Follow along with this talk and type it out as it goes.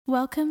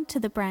Welcome to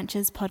the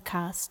Branches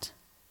podcast.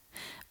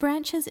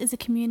 Branches is a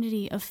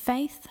community of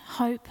faith,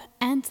 hope,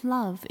 and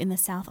love in the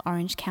South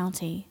Orange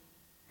County.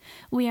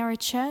 We are a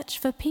church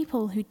for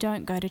people who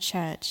don't go to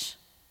church.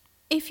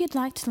 If you'd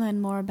like to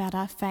learn more about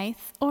our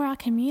faith or our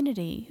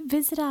community,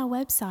 visit our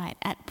website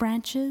at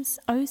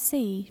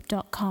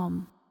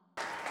branchesoc.com.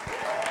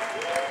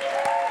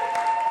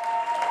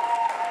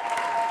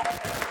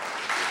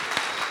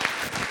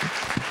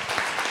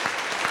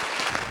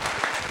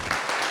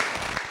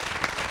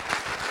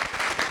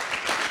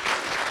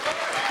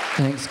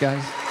 Thanks,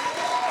 guys.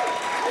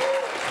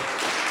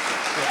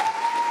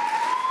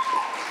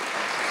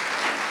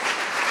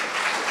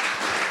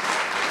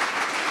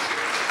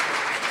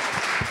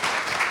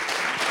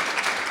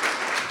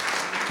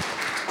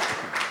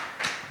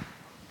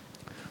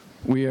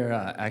 We are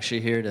actually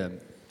here to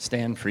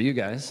stand for you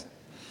guys,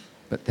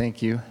 but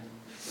thank you.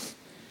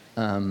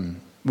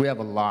 We have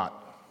a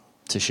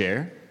lot to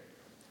share.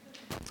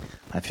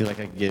 I feel like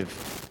I could give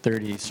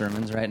 30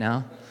 sermons right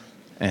now,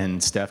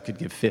 and Steph could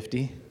give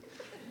 50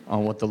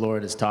 on what the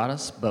Lord has taught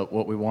us, but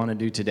what we want to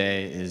do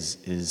today is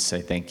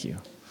say thank you.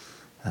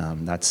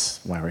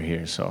 That's why we're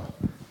here. So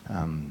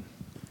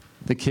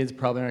the kids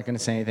probably aren't going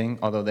to say anything,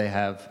 although they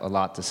have a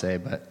lot to say,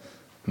 but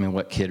I mean,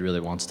 what kid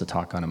really wants to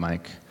talk on a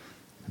mic?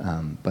 But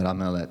I'm going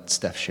to let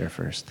Steph share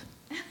first.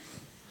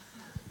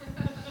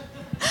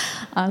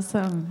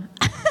 Awesome.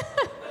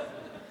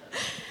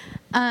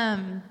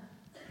 I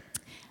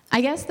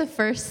guess the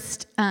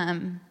first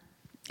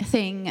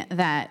thing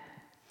that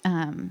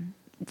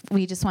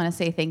we just want to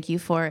say thank you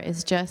for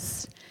is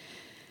just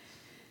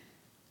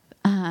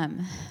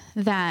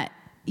that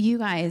you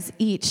guys,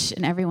 each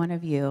and every one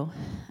of you,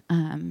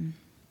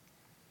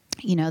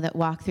 that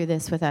walk through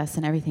this with us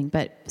and everything,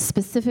 but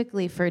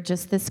specifically for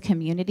just this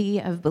community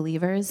of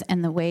believers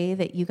and the way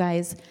that you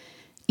guys,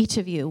 each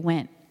of you,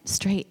 went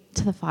straight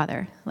to the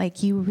Father.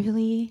 Like, you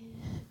really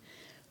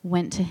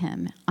went to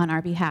him on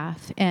our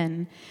behalf.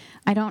 And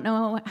I don't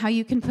know how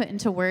you can put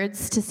into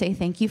words to say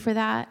thank you for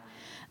that.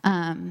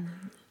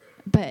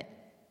 But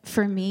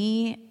for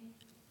me,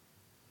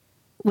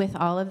 with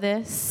all of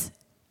this,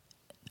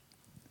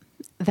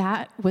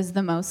 that was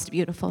the most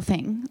beautiful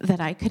thing that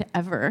I could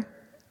ever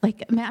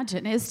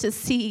imagine, is to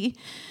see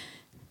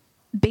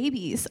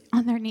babies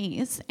on their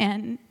knees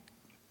and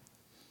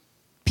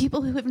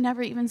people who have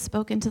never even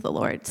spoken to the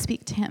Lord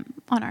speak to him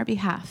on our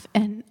behalf.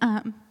 And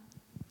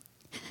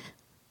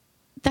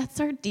that's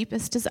our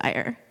deepest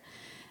desire,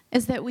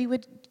 is that we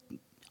would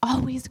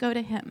always go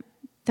to him,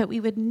 that we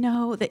would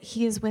know that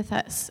he is with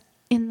us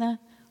in the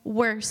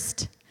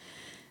worst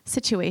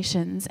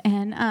situations.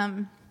 And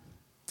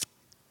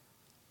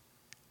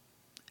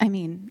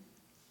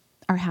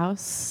our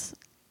house,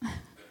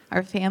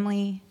 our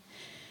family,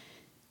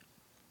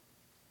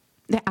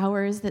 the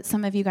hours that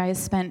some of you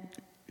guys spent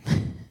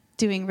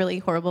doing really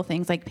horrible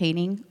things like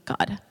painting.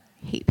 God,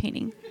 I hate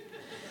painting.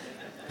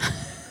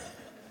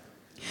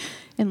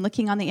 And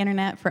looking on the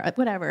internet for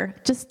whatever,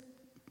 just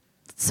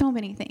so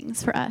many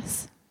things for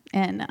us.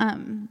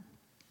 And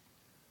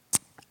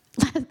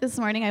this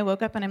morning I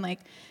woke up and I'm like,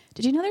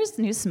 did you know there's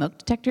new smoke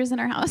detectors in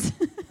our house?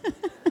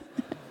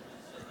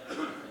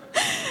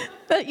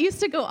 That used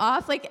to go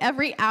off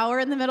every hour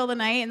in the middle of the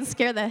night and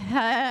scare the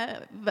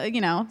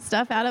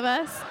stuff out of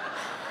us.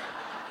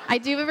 I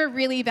do have a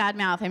really bad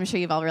mouth. I'm sure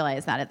you've all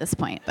realized that at this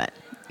point, but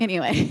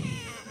anyway.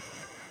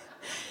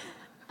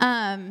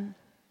 And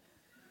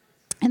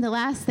the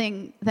last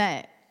thing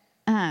that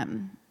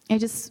I'll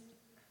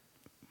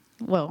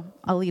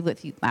leave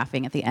with you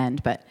laughing at the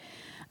end, but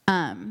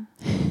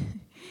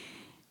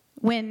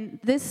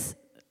it's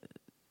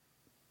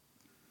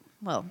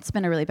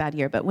been a really bad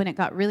year, but when it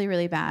got really,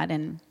 really bad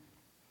and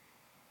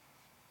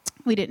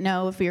we didn't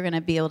know if we were going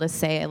to be able to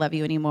say I love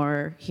you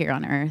anymore here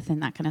on earth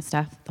and that kind of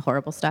stuff, the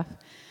horrible stuff.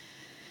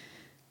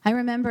 I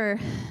remember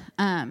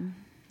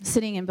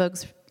sitting in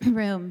Boog's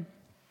room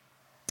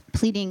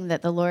pleading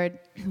that the Lord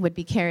would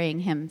be carrying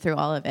him through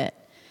all of it.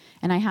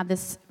 And I had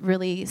this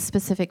really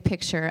specific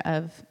picture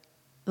of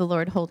the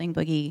Lord holding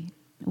Boogie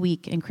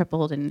weak and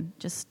crippled and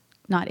just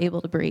not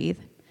able to breathe.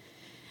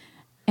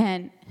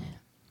 And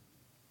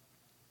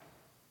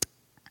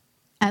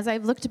as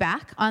I've looked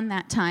back on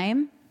that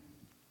time,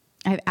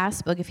 I've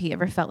asked Boog if he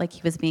ever felt like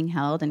he was being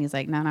held, and he's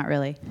like, no, not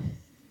really.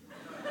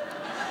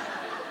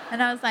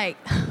 And I was like,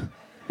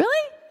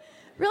 really?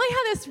 Really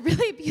had this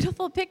really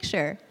beautiful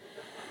picture.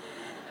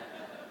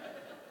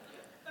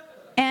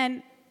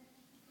 And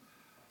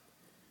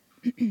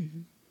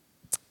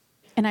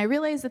I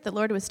realized that the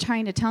Lord was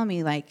trying to tell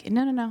me,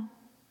 no,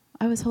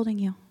 I was holding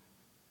you.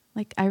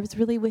 I was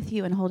really with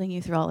you and holding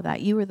you through all of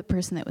that. You were the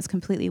person that was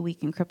completely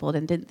weak and crippled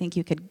and didn't think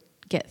you could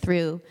get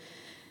through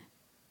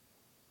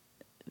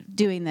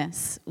doing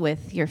this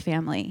with your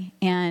family.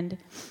 And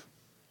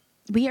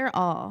we are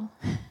all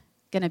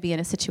going to be in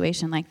a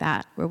situation like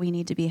that where we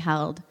need to be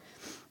held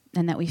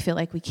and that we feel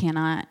like we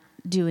cannot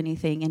do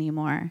anything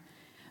anymore.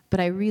 But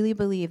I really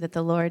believe that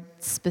the Lord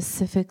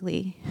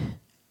specifically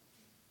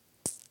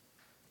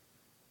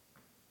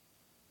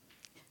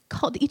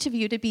called each of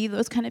you to be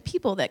those kind of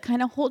people that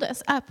kind of hold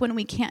us up when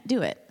we can't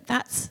do it.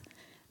 That's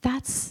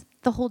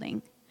the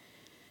holding.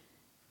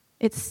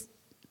 It's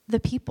the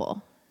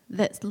people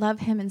that love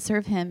him and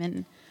serve him.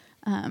 And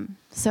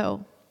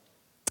so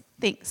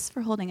thanks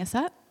for holding us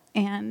up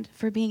and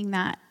for being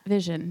that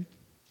vision.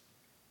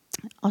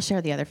 I'll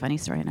share the other funny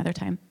story another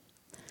time.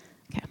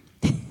 Okay.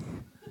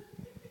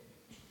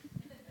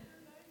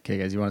 Okay,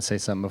 guys, you want to say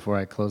something before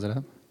I close it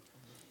up?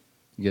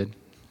 You good?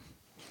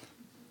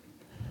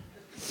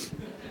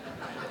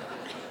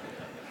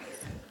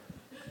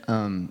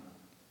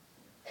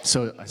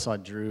 So I saw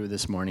Drew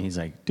this morning. He's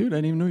like, dude, I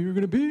didn't even know you were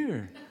going to be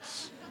here.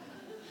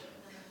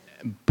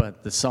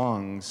 But the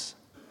songs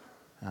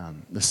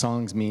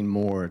mean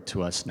more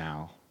to us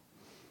now.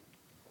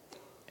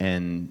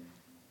 And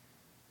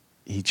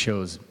he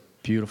chose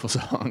beautiful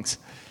songs.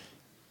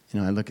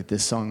 I look at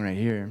this song right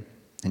here,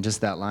 and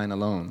just that line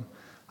alone,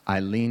 I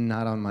lean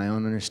not on my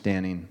own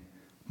understanding.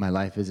 My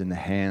life is in the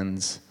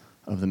hands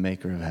of the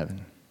maker of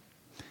heaven.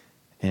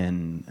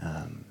 And,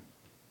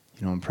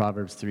 in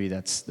Proverbs 3,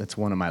 that's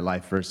one of my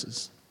life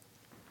verses.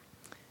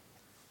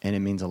 And it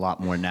means a lot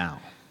more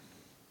now.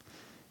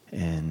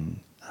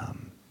 And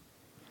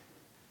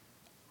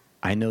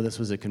I know this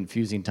was a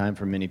confusing time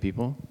for many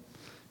people.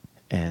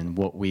 And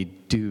what we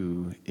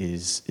do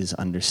is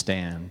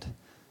understand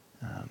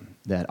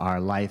that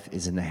our life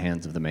is in the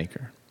hands of the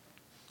Maker.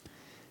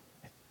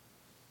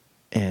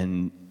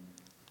 And,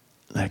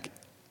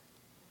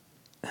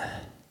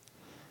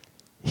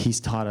 he's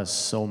taught us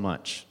so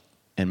much.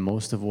 And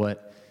most of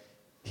what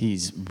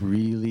he's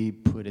really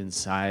put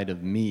inside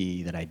of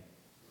me that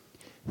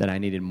I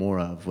needed more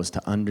of was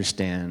to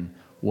understand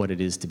what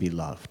it is to be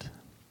loved.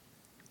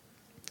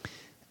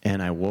 And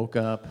I woke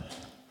up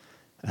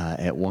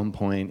at one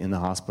point in the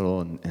hospital,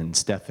 and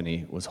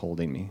Stephanie was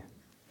holding me.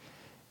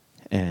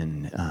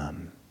 And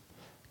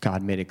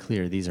God made it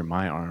clear, these are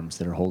my arms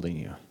that are holding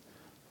you.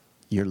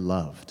 You're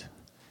loved.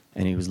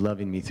 And he was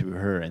loving me through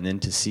her. And then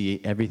to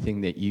see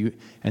everything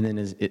and then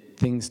as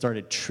things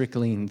started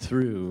trickling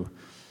through,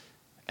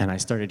 and I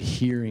started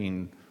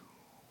hearing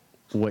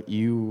what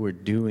you were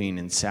doing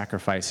and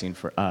sacrificing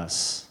for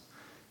us,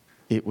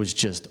 it was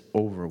just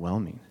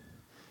overwhelming.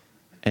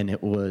 And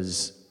it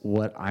was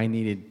what I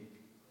needed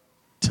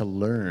to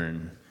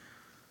learn,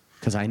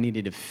 because I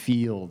needed to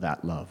feel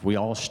that love. We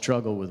all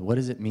struggle with, what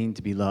does it mean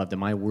to be loved?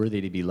 Am I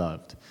worthy to be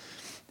loved?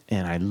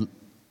 And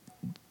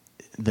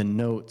the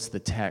notes, the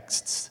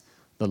texts,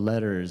 the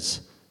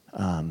letters,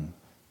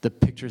 the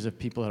pictures of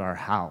people at our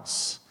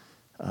house,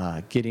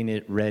 getting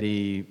it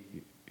ready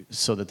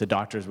so that the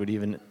doctors would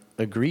even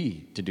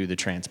agree to do the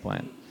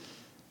transplant.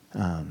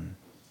 And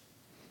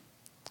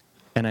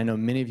I know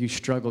many of you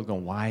struggle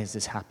going, why is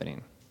this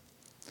happening?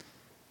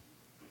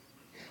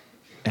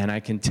 And I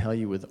can tell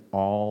you with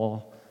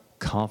all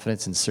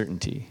confidence and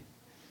certainty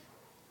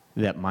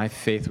that my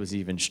faith was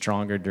even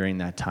stronger during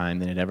that time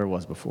than it ever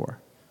was before.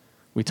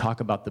 We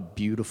talk about the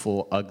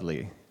beautiful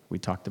ugly. We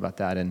talked about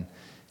that in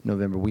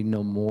November. We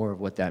know more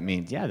of what that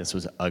means. Yeah, this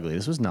was ugly.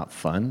 This was not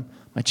fun.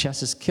 My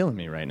chest is killing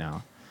me right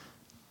now.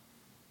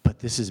 But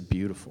this is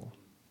beautiful.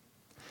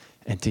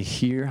 And to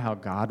hear how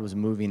God was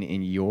moving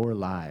in your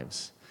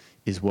lives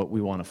is what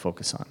we want to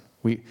focus on.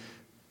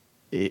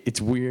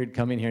 It's weird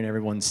coming here and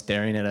everyone's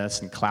staring at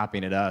us and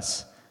clapping at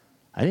us.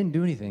 I didn't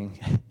do anything.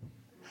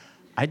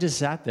 I just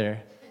sat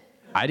there.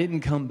 I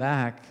didn't come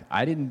back.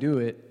 I didn't do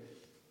it.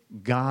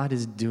 God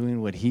is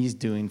doing what he's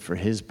doing for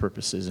his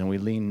purposes, and we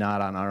lean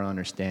not on our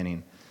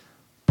understanding,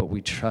 but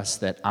we trust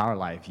that our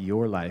life,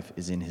 your life,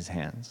 is in his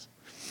hands.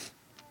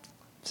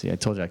 See, I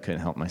told you I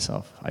couldn't help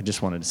myself. I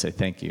just wanted to say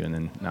thank you, and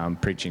then now I'm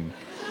preaching.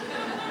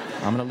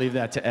 I'm going to leave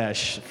that to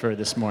Esh for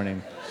this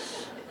morning.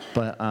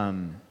 But I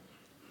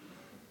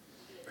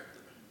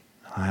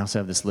also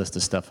have this list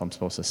of stuff I'm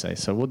supposed to say,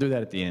 so we'll do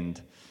that at the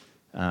end,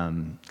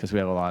 because we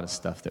have a lot of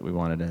stuff that we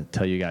wanted to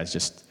tell you guys,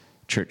 just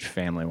church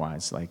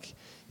family-wise, like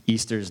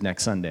Easter's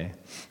next Sunday.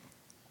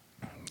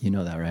 You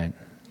know that, right?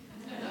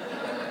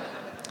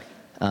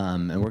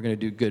 And we're going to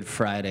do Good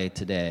Friday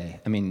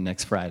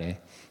next Friday.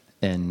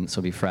 And so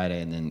it'll be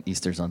Friday, and then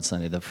Easter's on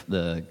Sunday.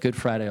 The Good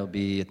Friday will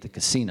be at the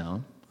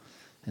casino,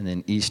 and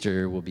then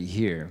Easter will be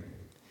here.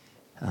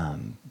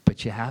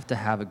 But you have to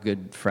have a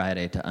Good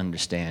Friday to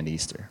understand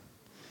Easter.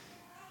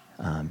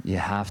 You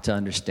have to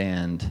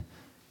understand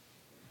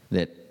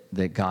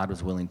that God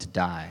was willing to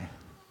die,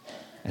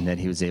 and that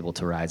he was able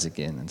to rise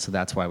again. And so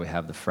that's why we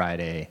have the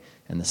Friday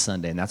and the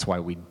Sunday, and that's why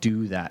we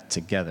do that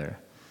together,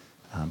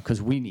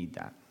 because we need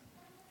that.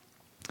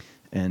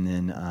 And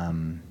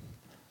then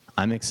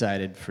I'm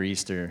excited for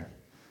Easter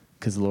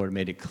because the Lord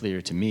made it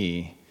clear to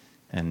me,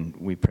 and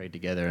we prayed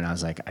together, and I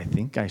was like, I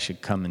think I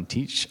should come and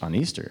teach on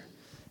Easter.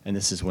 And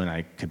this is when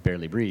I could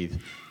barely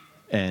breathe.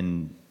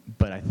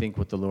 But I think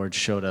what the Lord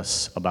showed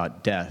us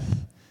about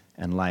death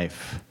and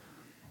life,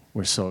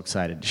 we're so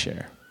excited to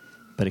share.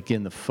 But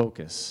again, the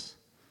focus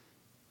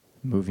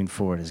moving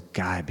forward is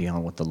guide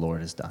beyond what the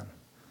Lord has done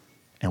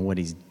and what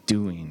he's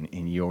doing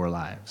in your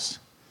lives.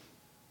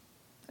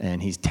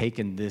 And he's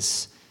taken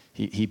this,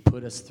 he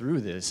put us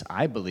through this,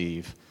 I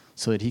believe,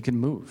 so that he could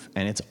move,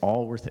 and it's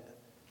all worth it.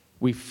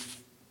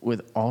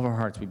 With all of our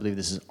hearts, we believe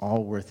this is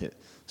all worth it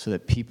so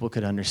that people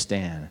could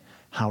understand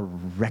how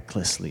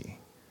recklessly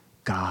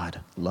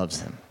God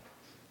loves them.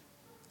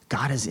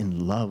 God is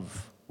in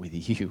love with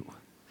you.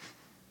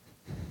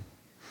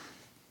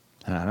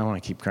 And I don't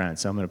want to keep crying,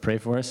 so I'm going to pray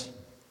for us.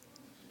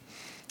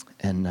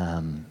 And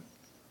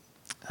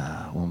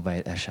we'll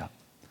invite Esh up.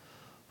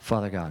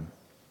 Father God,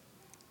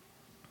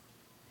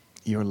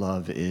 your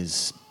love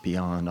is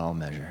beyond all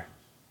measure.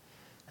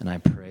 And I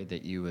pray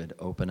that you would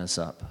open us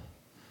up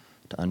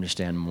to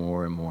understand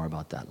more and more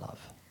about that love.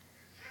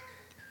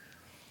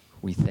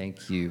 We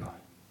thank you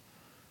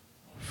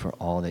for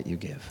all that you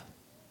give.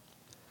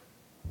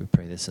 We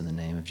pray this in the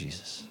name of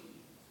Jesus.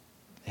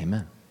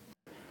 Amen.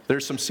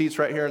 There's some seats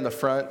right here in the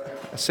front.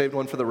 I saved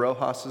one for the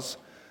Rojas's.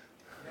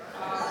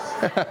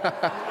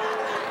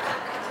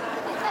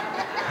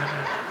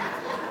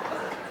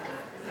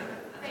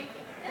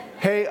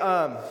 Hey,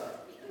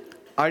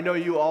 I know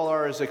you all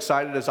are as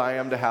excited as I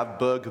am to have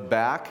Boog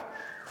back.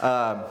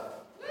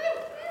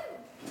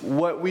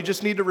 What we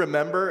just need to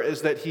remember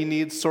is that he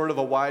needs sort of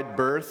a wide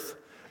berth,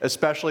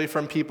 especially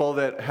from people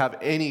that have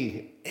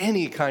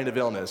any kind of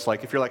illness.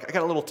 Like if you're like, I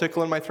got a little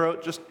tickle in my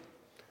throat, just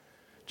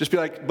be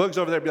like, Boog's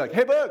over there, be like,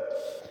 hey, Boog,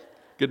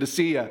 good to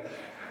see you.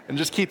 And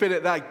just keep it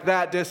at like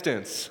that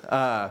distance.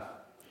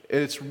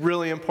 It's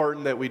really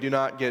important that we do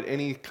not get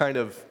any kind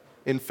of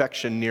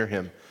infection near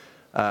him.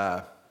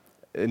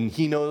 And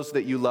he knows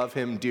that you love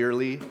him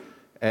dearly.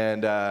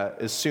 And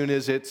as soon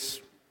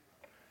as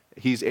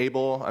he's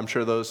able, I'm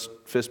sure those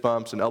fist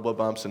bumps and elbow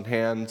bumps and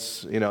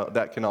hands,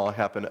 that can all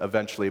happen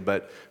eventually.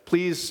 But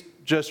please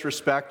just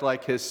respect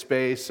like his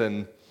space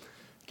and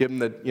give him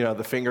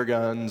the finger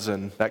guns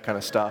and that kind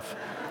of stuff.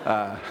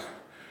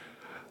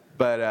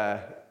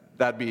 But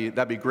that'd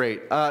be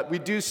great. I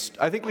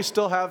think we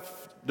still have.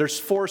 There's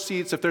 4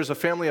 seats. If there's a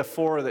family of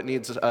 4 that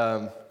needs,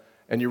 and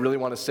you really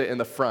want to sit in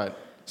the front,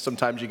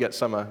 sometimes you get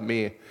some of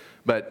me,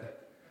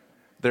 but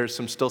there's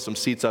still some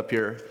seats up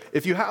here.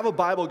 If you have a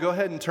Bible, go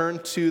ahead and turn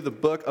to the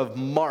book of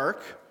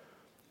Mark.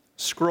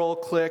 Scroll,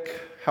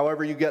 click,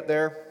 however you get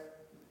there,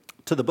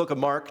 to the book of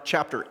Mark,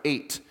 chapter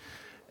 8.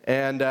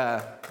 And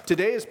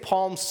today is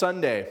Palm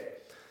Sunday.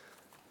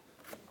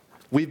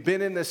 We've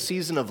been in this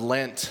season of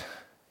Lent.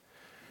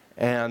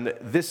 And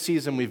this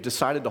season, we've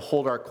decided to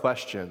hold our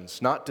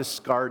questions, not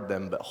discard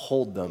them, but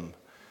hold them,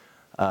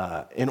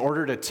 in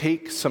order to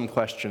take some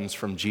questions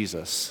from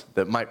Jesus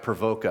that might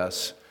provoke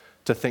us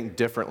to think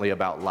differently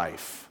about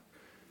life.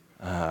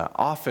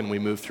 Often we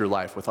move through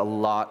life with a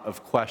lot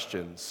of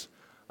questions.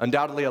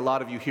 Undoubtedly, a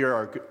lot of you here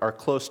are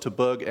close to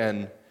Boog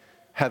and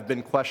have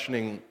been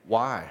questioning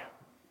why.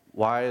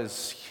 Why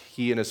has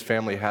he and his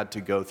family had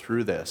to go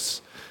through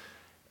this?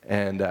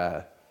 And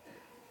a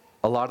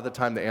lot of the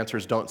time, the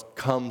answers don't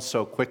come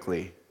so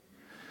quickly.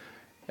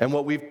 And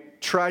what we've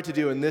tried to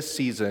do in this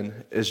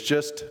season is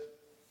just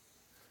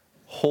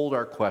hold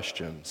our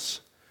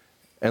questions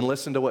and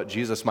listen to what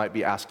Jesus might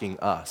be asking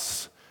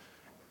us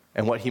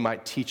and what he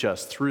might teach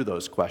us through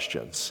those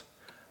questions.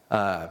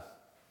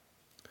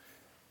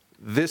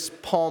 This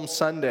Palm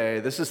Sunday,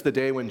 this is the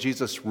day when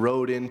Jesus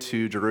rode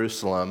into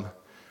Jerusalem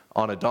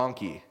on a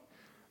donkey.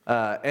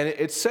 And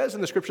it says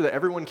in the scripture that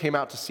everyone came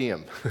out to see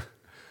him.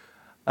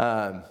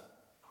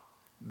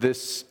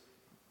 This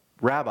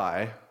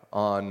rabbi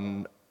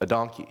on a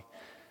donkey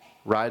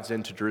rides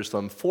into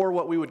Jerusalem for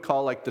what we would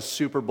call like the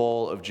Super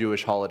Bowl of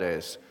Jewish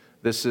holidays.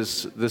 This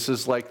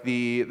is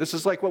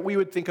like what we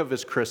would think of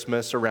as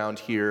Christmas around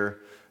here.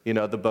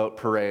 The boat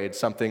parade,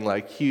 something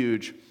like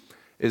huge,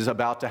 is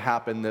about to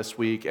happen this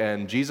week,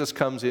 and Jesus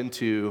comes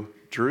into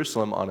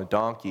Jerusalem on a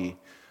donkey,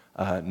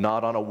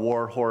 not on a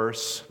war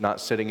horse, not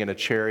sitting in a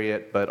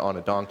chariot, but on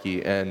a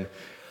donkey, and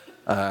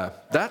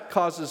that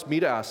causes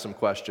me to ask some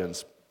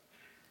questions.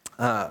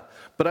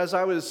 But as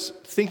I was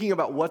thinking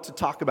about what to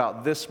talk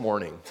about this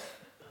morning,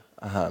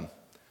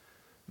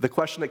 the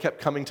question that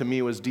kept coming to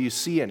me was, do you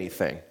see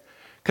anything?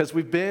 Because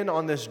we've been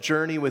on this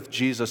journey with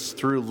Jesus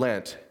through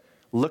Lent,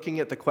 looking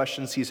at the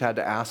questions he's had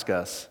to ask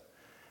us.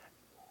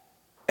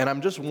 And I'm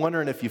just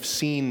wondering if you've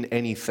seen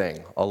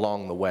anything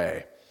along the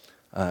way.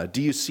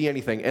 Do you see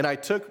anything? And I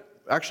took,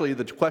 actually,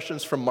 the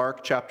questions from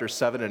Mark chapter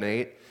 7 and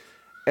 8.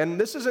 And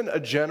this isn't a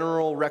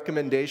general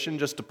recommendation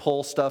just to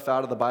pull stuff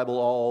out of the Bible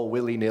all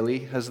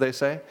willy-nilly, as they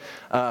say.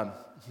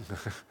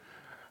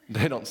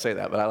 They don't say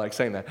that, but I like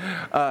saying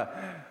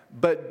that.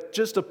 But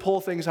just to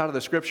pull things out of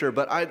the scripture.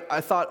 But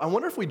I thought, I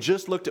wonder if we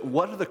just looked at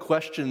what are the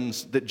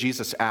questions that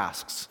Jesus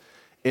asks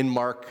in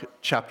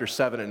Mark chapter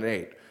 7 and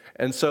 8.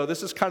 And so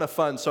this is kind of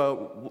fun.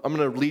 So I'm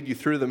going to lead you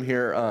through them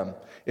here.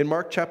 In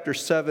Mark chapter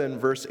 7,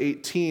 verse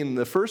 18,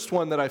 the first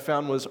one that I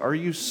found was, "Are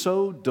you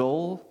so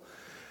dull?"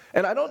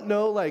 And I don't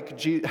know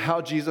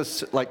how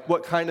Jesus,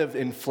 what kind of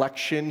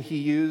inflection he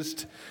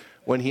used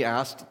when he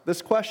asked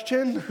this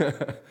question.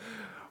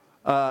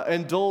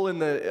 And dull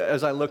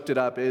as I looked it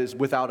up, is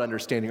without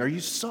understanding. Are you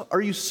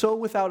so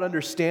without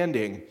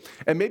understanding?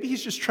 And maybe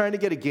he's just trying to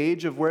get a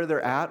gauge of where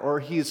they're at, or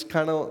he's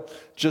kind of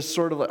just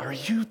sort of like, are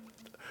you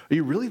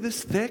really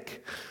this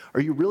thick?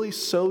 Are you really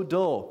so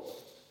dull?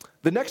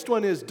 The next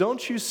one is,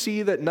 don't you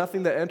see that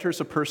nothing that enters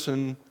a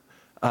person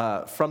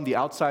from the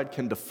outside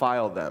can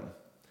defile them?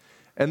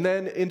 And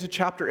then into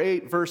chapter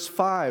 8, verse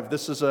 5,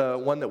 this is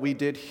one that we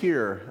did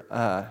here.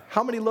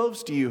 How many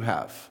loaves do you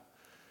have?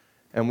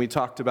 And we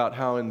talked about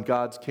how in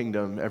God's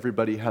kingdom,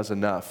 everybody has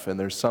enough and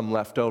there's some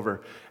left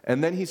over.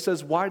 And then he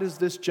says, why does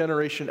this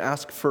generation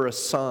ask for a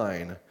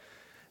sign?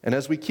 And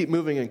as we keep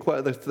moving in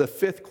the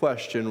fifth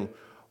question,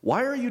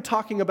 why are you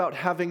talking about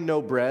having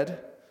no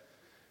bread?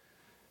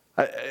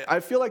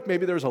 I feel like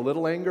maybe there's a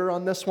little anger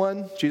on this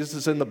one. Jesus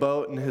is in the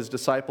boat and his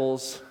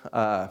disciples,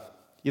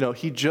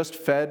 he just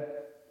fed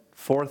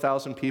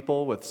 4,000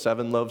 people with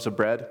 7 loaves of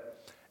bread.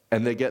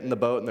 And they get in the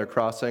boat and they're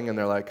crossing and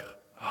they're like,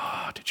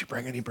 did you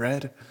bring any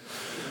bread?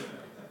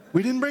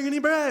 We didn't bring any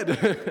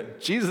bread.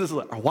 Jesus is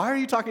like, why are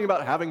you talking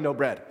about having no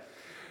bread?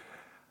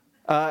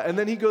 And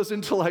then he goes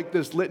into like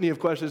this litany of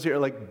questions here,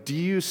 like, do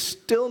you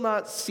still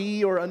not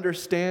see or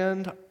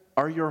understand?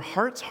 Are your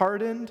hearts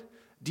hardened?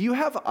 Do you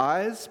have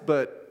eyes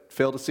but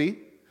fail to see?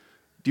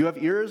 Do you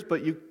have ears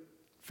but you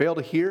fail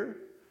to hear?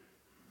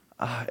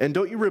 And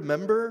don't you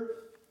remember?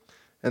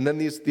 And then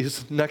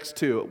these next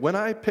two. When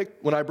I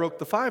broke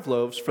the 5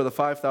 loaves for the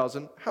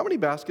 5,000, how many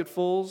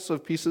basketfuls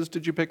of pieces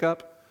did you pick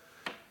up?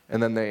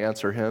 And then they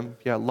answer him,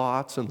 yeah,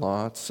 lots and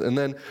lots. And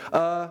then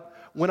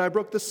when I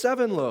broke the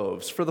 7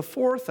 loaves for the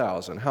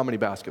 4,000, how many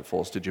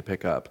basketfuls did you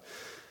pick up?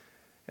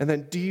 And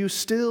then, do you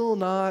still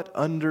not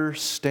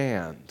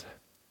understand?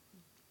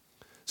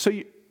 So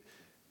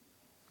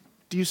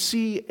do you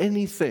see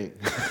anything?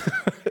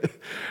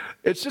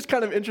 It's just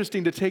kind of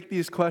interesting to take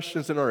these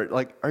questions in order.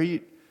 Like,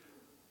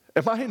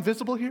 am I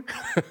invisible here?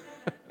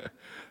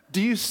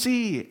 Do you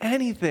see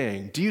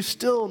anything? Do you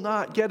still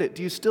not get it?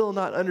 Do you still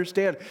not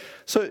understand?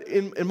 So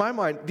in my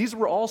mind, these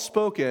were all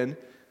spoken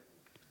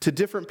to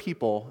different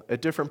people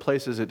at different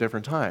places at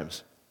different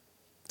times.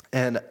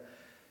 And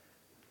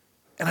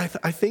I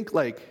think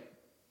like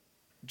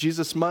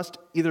Jesus must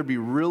either be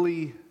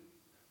really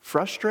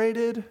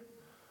frustrated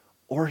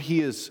or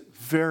he is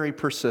very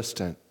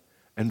persistent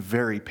and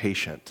very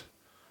patient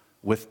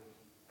with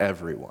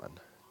everyone.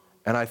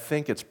 And I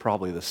think it's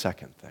probably the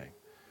second thing.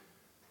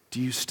 Do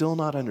you still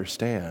not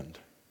understand?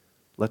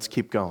 Let's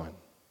keep going.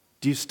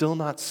 Do you still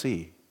not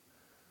see?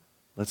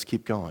 Let's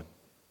keep going.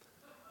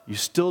 You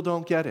still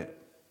don't get it?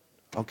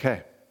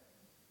 Okay,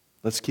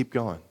 let's keep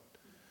going.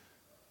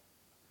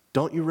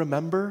 Don't you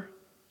remember?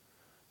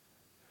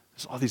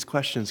 All these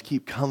questions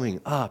keep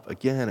coming up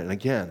again and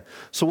again.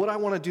 So what I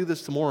want to do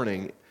this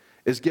morning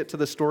is get to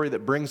the story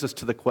that brings us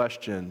to the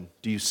question,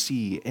 do you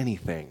see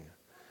anything?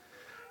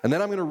 And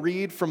then I'm going to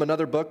read from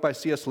another book by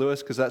C.S.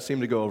 Lewis, because that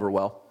seemed to go over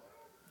well.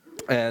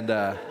 And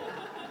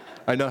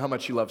I know how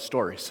much you love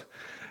stories.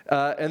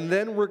 And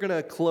then we're going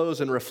to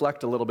close and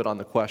reflect a little bit on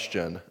the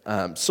question.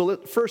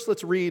 First,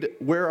 let's read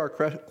where our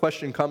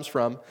question comes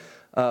from.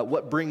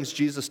 What brings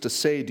Jesus to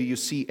say, do you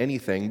see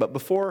anything? But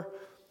before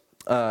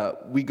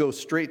we go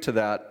straight to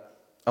that,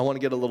 I want to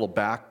get a little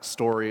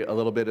backstory a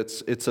little bit.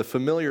 It's a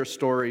familiar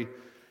story,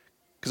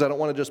 because I don't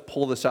want to just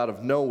pull this out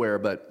of nowhere,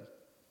 but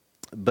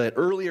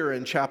earlier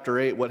in chapter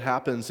 8, what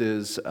happens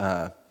is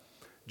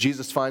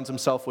Jesus finds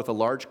himself with a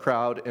large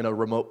crowd in a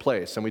remote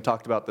place, and we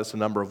talked about this a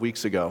number of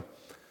weeks ago.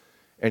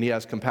 And he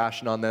has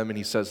compassion on them, and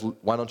he says,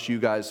 why don't you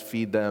guys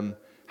feed them?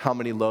 How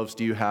many loaves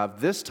do you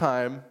have? This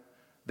time,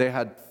 they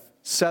had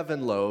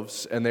 7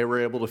 loaves, and they were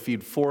able to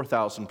feed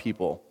 4,000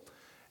 people.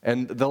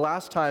 And the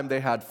last time, they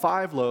had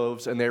 5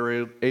 loaves, and they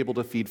were able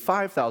to feed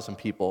 5,000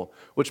 people,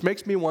 which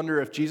makes me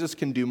wonder if Jesus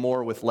can do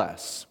more with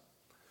less.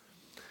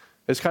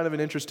 It's kind of an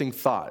interesting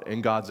thought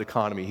in God's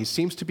economy. He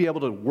seems to be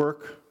able to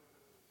work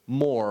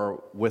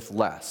more with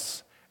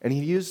less. And he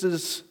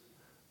uses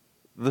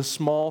the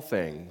small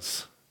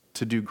things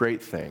to do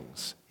great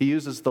things. He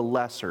uses the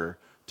lesser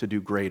to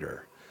do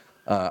greater.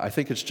 I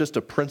think it's just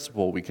a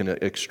principle we can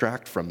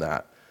extract from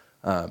that.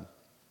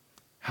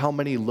 How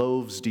many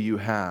loaves do you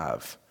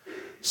have?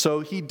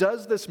 So he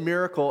does this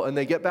miracle, and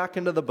they get back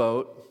into the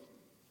boat,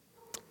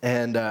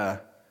 and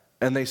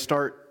they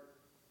start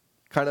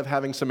kind of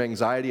having some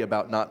anxiety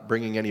about not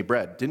bringing any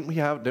bread. Didn't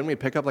we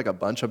pick up like a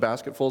bunch of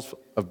basketfuls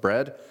of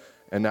bread,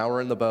 and now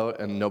we're in the boat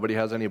and nobody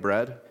has any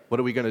bread? What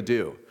are we going to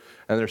do?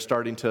 And they're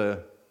starting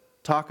to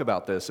talk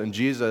about this, and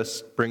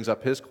Jesus brings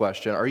up his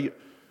question.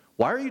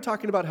 Why are you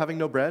talking about having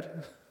no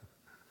bread?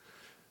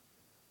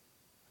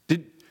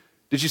 Did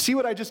you see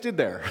what I just did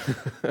there?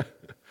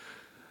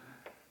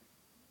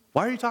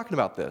 Why are you talking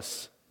about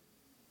this?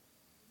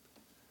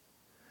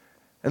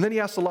 And then he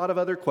asks a lot of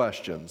other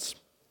questions.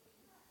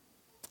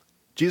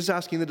 Jesus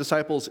asking the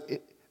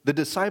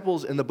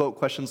disciples in the boat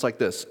questions like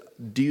this: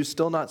 do you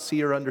still not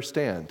see or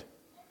understand?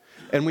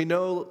 And we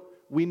know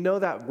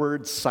that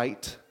word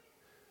sight.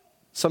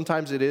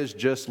 Sometimes it is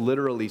just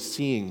literally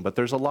seeing, but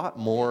there's a lot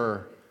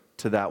more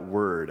to that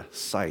word,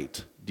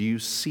 sight. Do you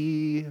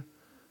see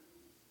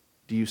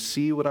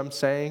what I'm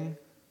saying?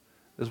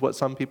 Is what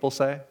some people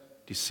say.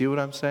 Do you see what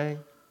I'm saying?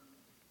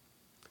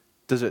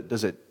 Does it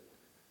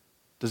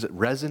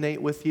resonate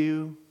with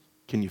you?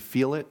 Can you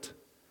feel it?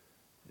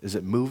 Is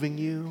it moving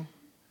you?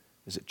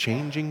 Is it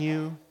changing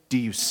you? Do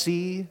you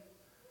see?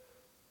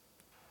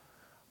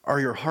 Are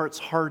your hearts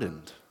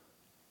hardened?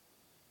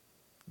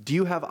 Do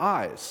you have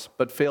eyes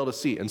but fail to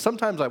see? And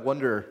sometimes I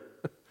wonder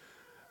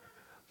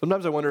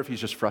if he's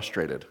just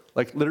frustrated.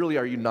 Like literally,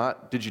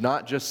 did you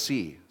not just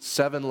see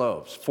 7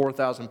 loaves,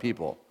 4,000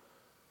 people?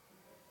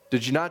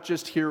 Did you not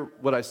just hear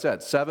what I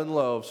said? 7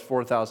 loaves,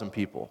 4,000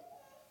 people.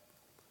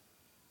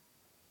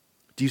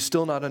 Do you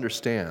still not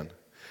understand?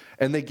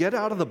 And they get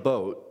out of the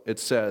boat. It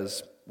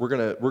says, we're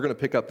gonna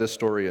pick up this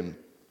story in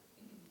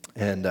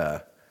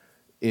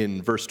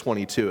verse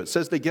 22. It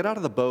says they get out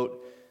of the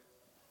boat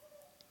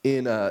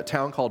in a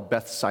town called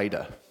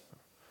Bethsaida.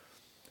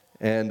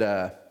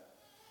 And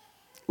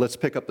let's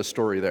pick up the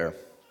story there.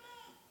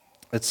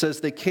 It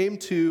says they came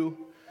to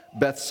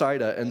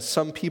Bethsaida, and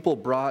some people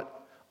brought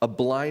a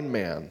blind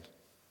man.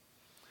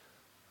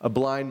 A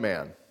blind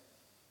man.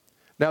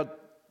 Now,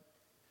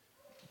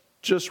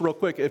 just real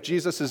quick, if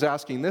Jesus is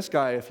asking this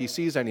guy if he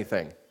sees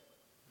anything,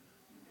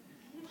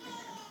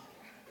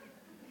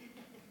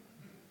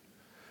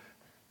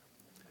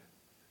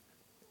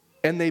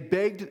 and they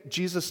begged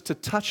Jesus to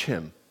touch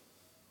him,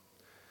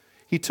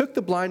 he took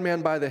the blind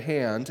man by the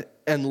hand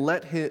and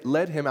led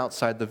him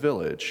outside the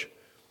village.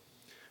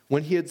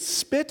 When he had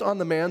spit on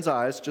the man's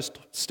eyes, just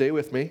stay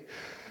with me,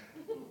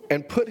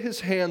 and put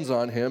his hands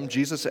on him,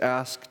 Jesus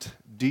asked,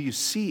 "Do you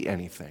see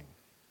anything?"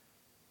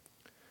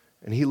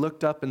 And he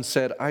looked up and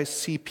said, "I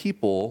see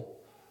people.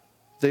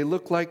 They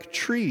look like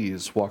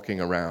trees walking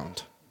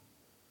around."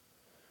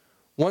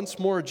 Once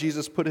more,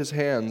 Jesus put his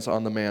hands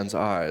on the man's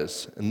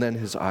eyes, and then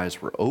his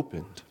eyes were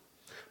opened.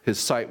 His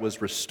sight was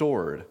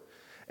restored,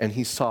 and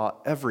he saw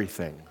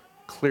everything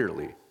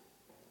clearly.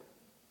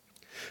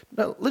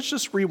 Now, let's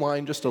just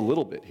rewind just a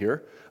little bit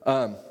here.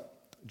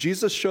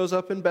 Jesus shows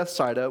up in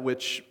Bethsaida,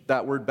 which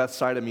that word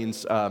Bethsaida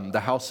means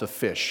the house of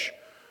fish,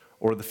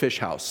 or the fish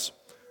house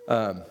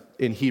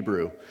in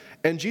Hebrew.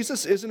 And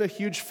Jesus isn't a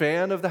huge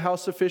fan of the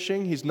house of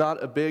fishing. He's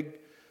not a big,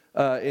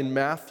 in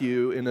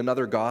Matthew, in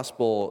another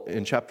gospel,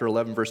 in chapter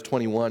 11, verse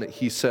 21,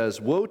 he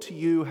says, "Woe to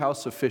you,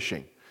 house of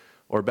fishing,"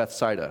 or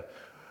Bethsaida.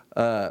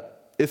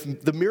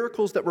 If the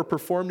miracles that were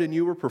performed in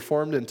you were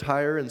performed in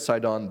Tyre and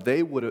Sidon,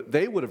 they would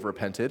have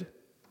repented,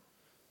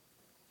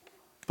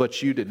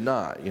 but you did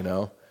not,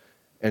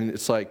 And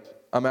it's like,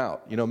 I'm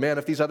out. Man,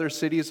 if these other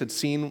cities had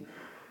seen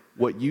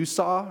what you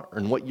saw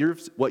and what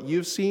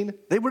you've seen,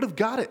 they would have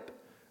got it.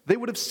 They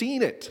would have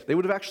seen it. They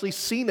would have actually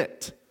seen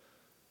it.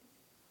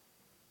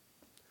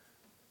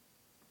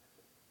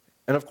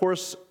 And of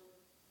course,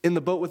 in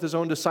the boat with his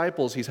own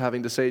disciples, he's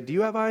having to say, "Do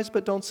you have eyes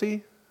but don't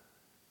see?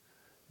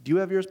 Do you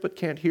have ears but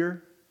can't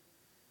hear?"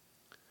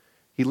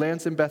 He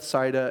lands in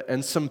Bethsaida,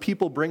 and some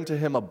people bring to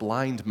him a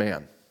blind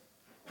man.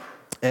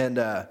 And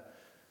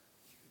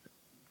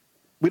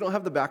we don't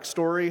have the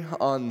backstory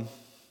on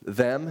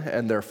them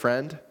and their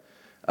friend,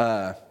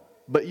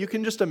 but you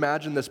can just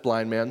imagine this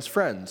blind man's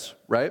friends,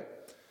 right?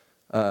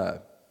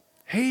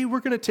 "Hey,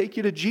 we're going to take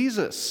you to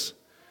Jesus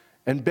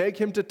and beg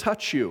him to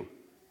touch you."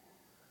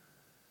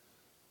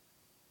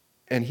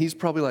 And he's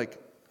probably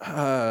like,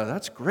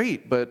 "That's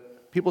great,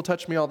 but people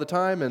touch me all the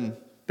time and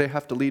they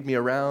have to lead me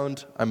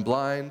around. I'm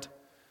blind.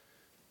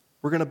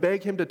 We're going to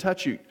beg him to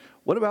touch you.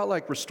 What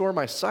about restore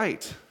my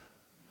sight?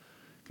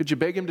 Could you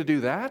beg him to do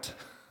that?"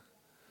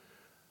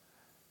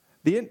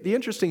 The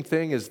interesting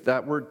thing is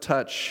that word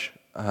touch,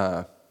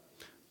 the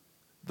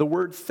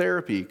word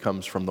therapy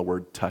comes from the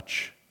word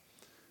touch.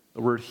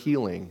 The word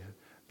healing.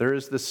 There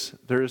is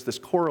this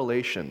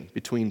correlation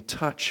between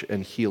touch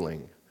and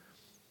healing.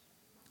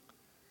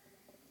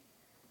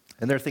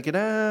 And they're thinking,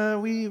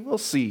 we'll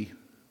see.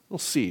 We'll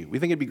see. We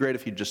think it'd be great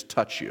if he'd just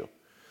touch you.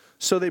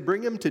 So they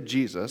bring him to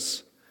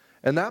Jesus,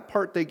 and that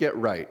part they get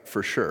right,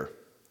 for sure.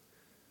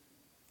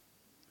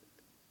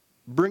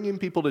 Bringing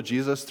people to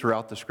Jesus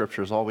throughout the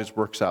scriptures always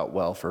works out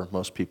well for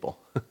most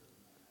people.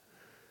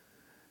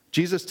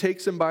 Jesus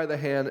takes him by the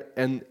hand,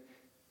 and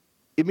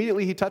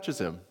immediately he touches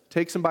him,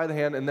 takes him by the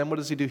hand, and then what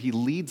does he do? He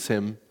leads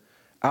him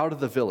out of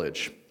the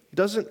village. He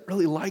doesn't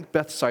really like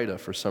Bethsaida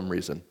for some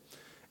reason,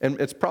 and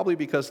it's probably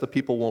because the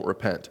people won't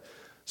repent.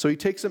 So he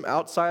takes him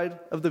outside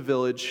of the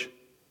village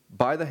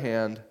by the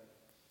hand,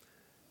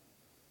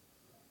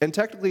 and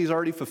technically he's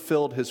already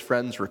fulfilled his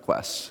friend's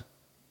requests.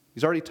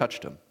 He's already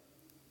touched him.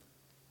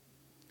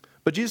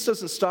 But Jesus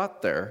doesn't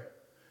stop there.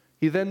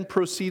 He then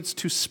proceeds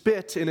to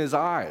spit in his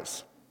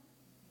eyes.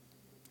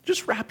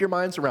 Just wrap your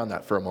minds around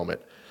that for a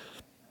moment.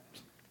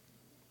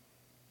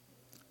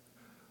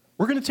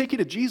 We're going to take you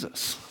to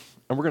Jesus,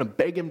 and we're going to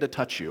beg him to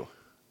touch you.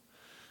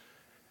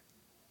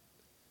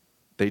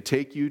 They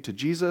take you to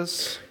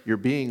Jesus. You're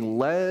being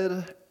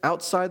led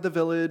outside the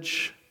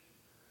village.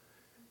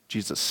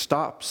 Jesus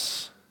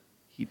stops.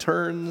 He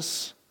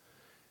turns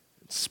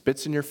and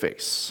spits in your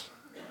face.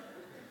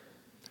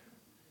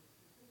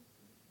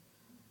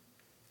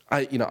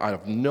 I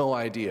have no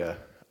idea.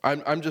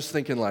 I'm just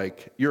thinking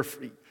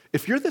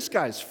if you're this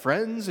guy's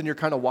friends and you're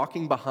kind of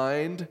walking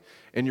behind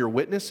and you're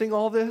witnessing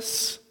all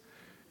this,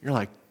 you're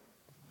like,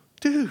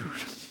 dude,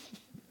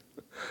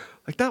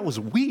 Like, that was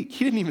weak.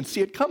 He didn't even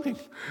see it coming.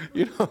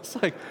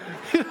 It's like,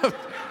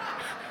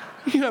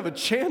 you have a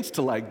chance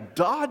to, like,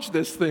 dodge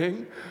this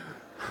thing.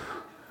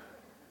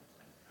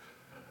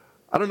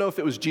 I don't know if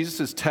it was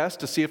Jesus'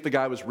 test to see if the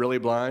guy was really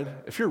blind.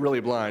 If you're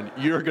really blind,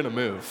 you're going to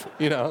move,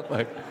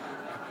 like,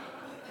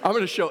 I'm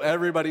going to show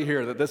everybody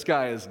here that this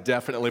guy is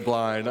definitely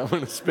blind. I'm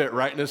going to spit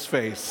right in his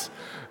face.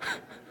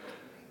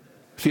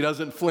 If he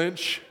doesn't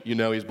flinch,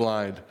 he's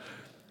blind.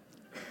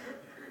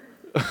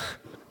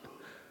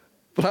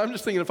 But I'm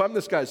just thinking, if I'm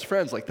this guy's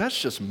friends, like, that's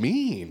just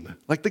mean.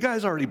 Like, the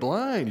guy's already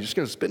blind. You're just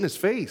going to spit in his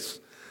face.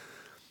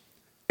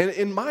 And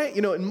in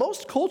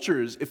most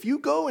cultures, if you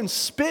go and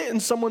spit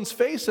in someone's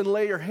face and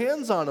lay your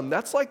hands on them,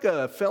 that's like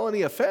a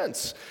felony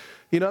offense.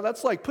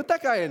 That's like, put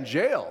that guy in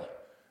jail.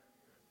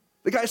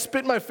 The guy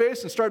spit in my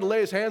face and started to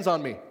lay his hands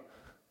on me. You're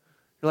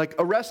like,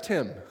 arrest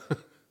him.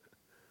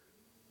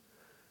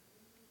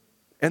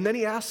 And then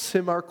he asks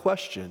him our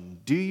question,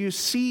 do you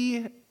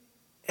see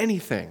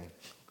anything?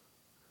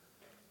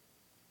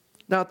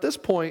 Now, at this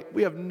point,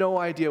 we have no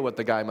idea what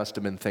the guy must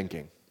have been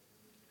thinking,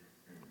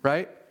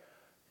 right?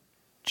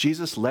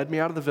 Jesus led me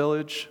out of the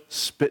village,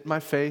 spit in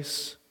my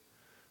face,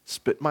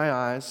 spit in my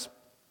eyes,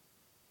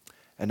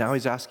 and now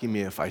he's asking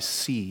me if I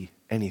see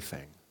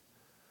anything.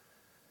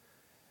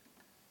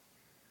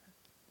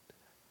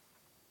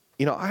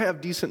 I have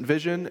decent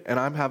vision, and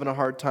I'm having a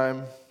hard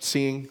time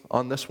seeing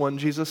on this one,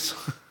 Jesus.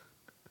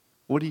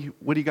 What do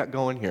you got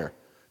going here?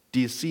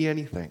 Do you see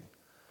anything?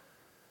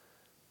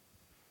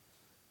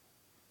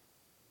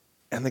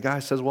 And the guy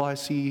says, well, I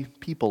see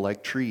people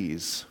like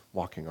trees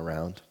walking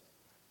around.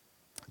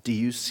 Do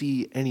you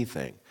see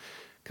anything?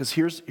 Because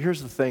here's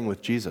the thing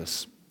with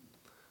Jesus.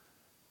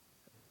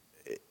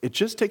 It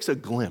just takes a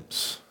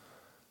glimpse.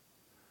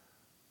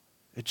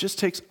 It just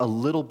takes a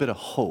little bit of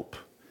hope,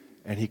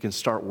 and he can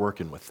start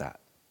working with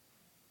that.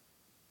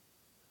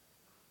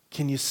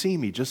 Can you see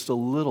me just a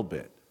little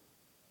bit?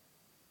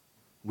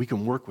 We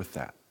can work with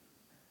that.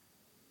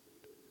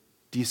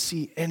 Do you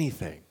see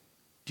anything?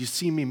 Do you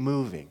see me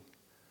moving?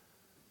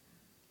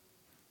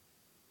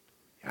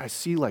 I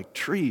see like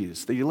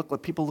trees.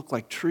 People look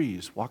like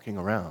trees walking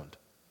around.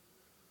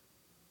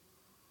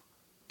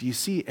 Do you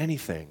see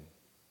anything?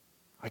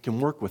 I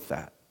can work with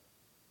that.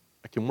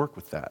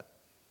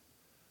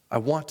 I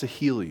want to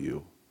heal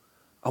you.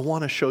 I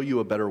want to show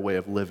you a better way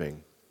of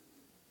living.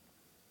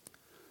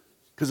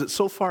 Because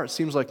so far it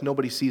seems like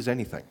nobody sees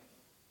anything.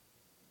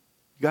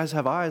 You guys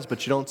have eyes,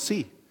 but you don't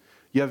see.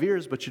 You have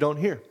ears, but you don't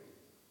hear.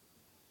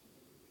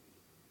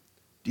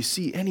 Do you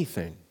see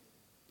anything?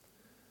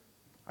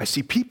 I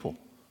see people.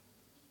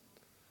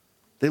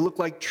 They look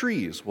like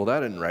trees. Well,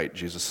 that isn't right,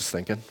 Jesus is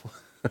thinking.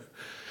 Let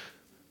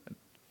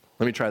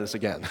me try this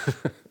again.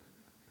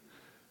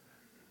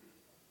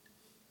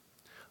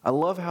 I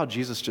love how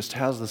Jesus just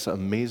has this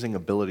amazing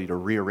ability to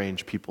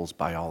rearrange people's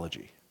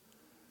biology.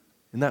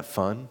 Isn't that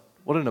fun?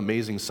 What an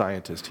amazing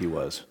scientist he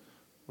was.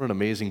 What an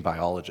amazing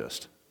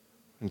biologist.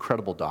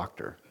 Incredible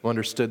doctor who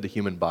understood the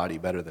human body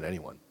better than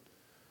anyone.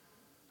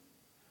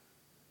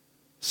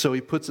 So he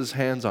puts his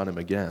hands on him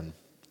again.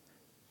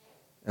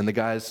 And the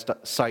guy's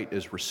sight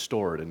is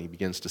restored, and he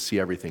begins to see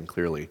everything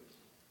clearly.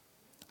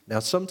 Now,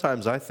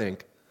 sometimes I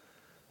think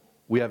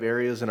we have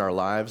areas in our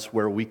lives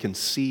where we can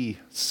see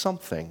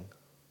something,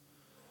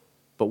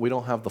 but we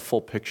don't have the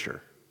full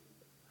picture.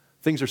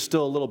 Things are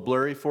still a little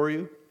blurry for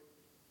you,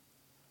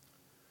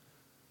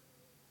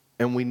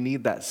 and we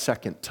need that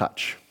second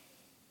touch.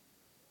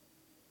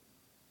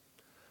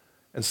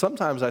 And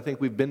sometimes I think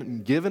we've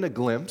been given a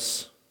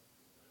glimpse,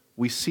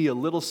 we see a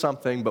little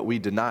something, but we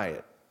deny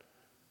it.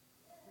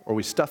 Or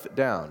we stuff it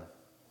down.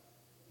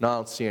 No, I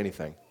don't see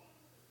anything.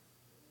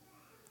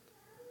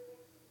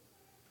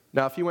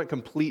 Now, if you went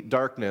complete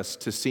darkness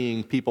to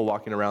seeing people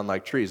walking around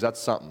like trees, that's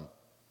something.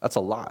 That's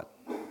a lot.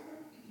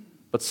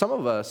 But some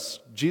of us,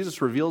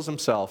 Jesus reveals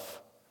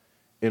himself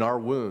in our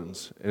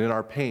wounds and in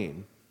our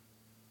pain,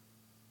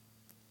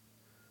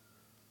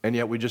 and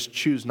yet we just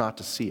choose not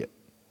to see it.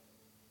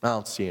 I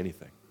don't see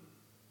anything.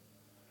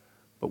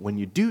 But when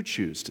you do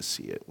choose to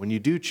see it, when you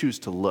do choose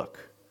to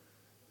look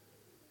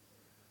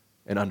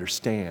and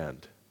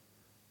understand,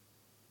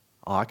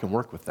 oh, I can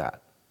work with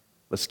that.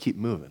 Let's keep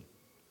moving.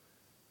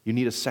 You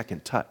need a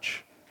second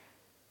touch.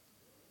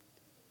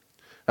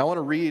 I want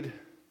to read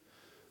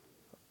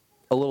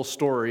a little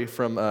story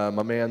from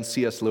my man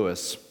C.S.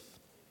 Lewis.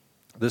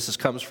 This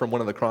comes from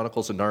one of the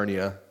Chronicles of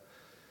Narnia,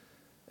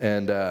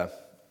 and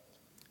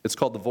it's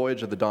called The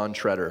Voyage of the Dawn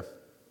Treader.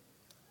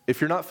 If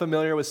you're not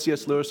familiar with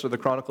C.S. Lewis or the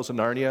Chronicles of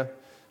Narnia,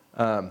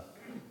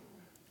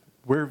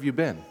 where have you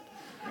been?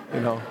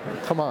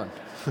 Come on.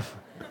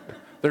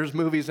 There's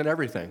movies and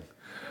everything.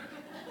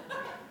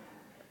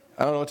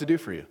 I don't know what to do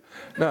for you.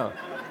 No.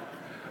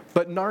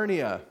 But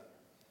Narnia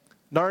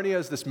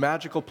is this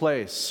magical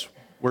place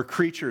where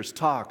creatures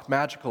talk,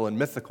 magical and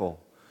mythical.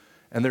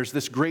 And there's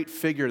this great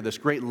figure, this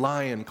great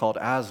lion called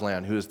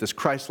Aslan, who is this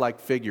Christ-like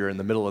figure in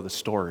the middle of the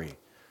story.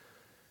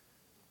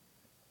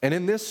 And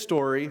in this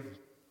story,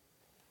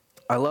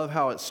 I love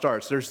how it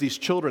starts. There's these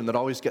children that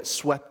always get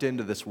swept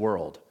into this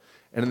world.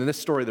 And in this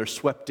story, they're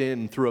swept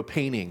in through a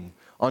painting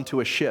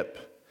onto a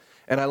ship.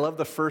 And I love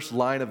the first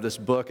line of this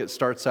book. It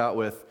starts out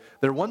with,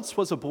 "There once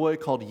was a boy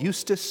called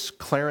Eustace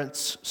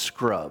Clarence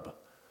Scrubb,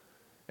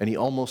 and he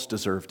almost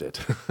deserved it."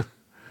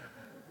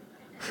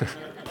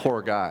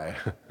 Poor guy.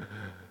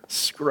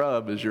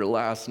 Scrubb is your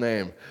last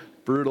name.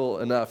 Brutal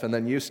enough. And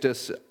then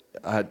Eustace,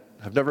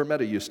 I've never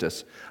met a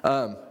Eustace.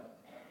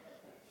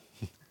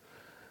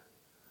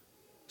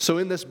 So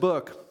in this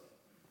book,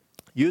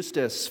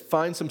 Eustace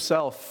finds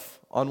himself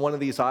on one of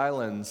these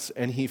islands,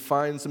 and he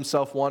finds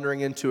himself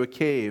wandering into a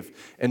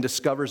cave and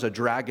discovers a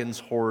dragon's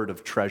hoard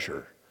of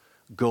treasure,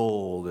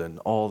 gold and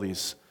all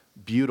these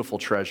beautiful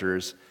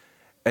treasures.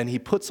 And he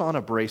puts on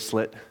a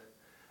bracelet,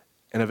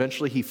 and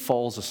eventually he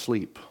falls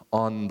asleep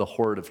on the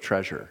hoard of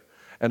treasure.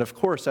 And of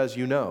course, as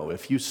you know,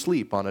 if you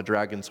sleep on a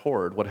dragon's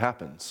hoard, what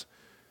happens?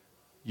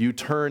 You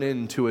turn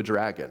into a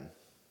dragon.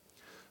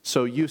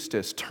 So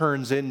Eustace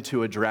turns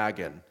into a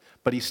dragon,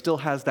 but he still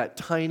has that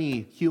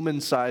tiny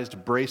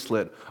human-sized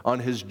bracelet on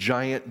his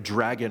giant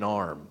dragon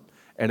arm,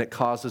 and it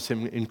causes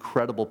him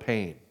incredible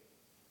pain.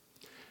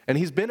 And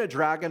he's been a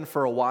dragon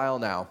for a while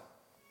now,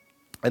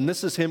 and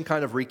this is him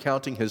kind of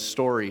recounting his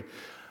story,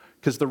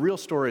 because the real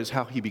story is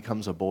how he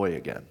becomes a boy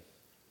again.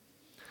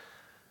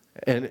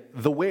 And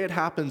the way it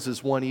happens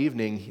is one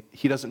evening,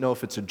 he doesn't know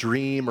if it's a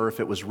dream or if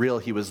it was real.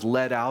 He was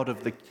led out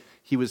of the,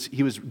 he was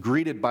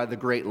greeted by the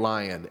great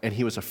lion, and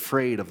he was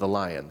afraid of the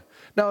lion.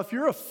 Now, if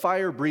you're a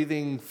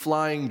fire-breathing,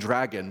 flying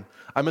dragon,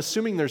 I'm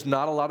assuming there's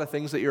not a lot of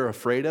things that you're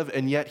afraid of,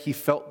 and yet he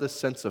felt this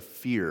sense of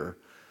fear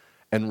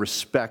and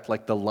respect,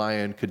 like the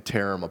lion could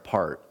tear him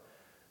apart.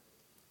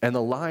 And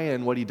the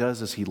lion, what he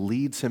does is he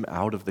leads him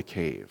out of the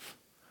cave.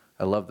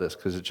 I love this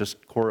because it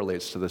just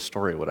correlates to the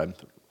story, what I'm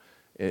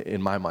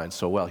in my mind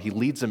so well. He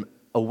leads him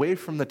away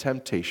from the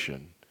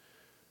temptation,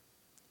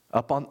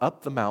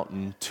 up the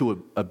mountain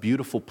to a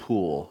beautiful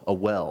pool, a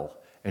well,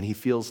 and he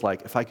feels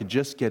like if I could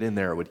just get in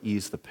there, it would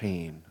ease the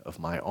pain of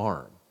my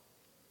arm.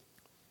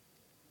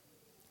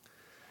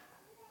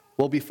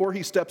 Well, before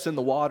he steps in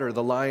the water,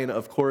 the lion,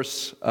 of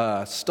course,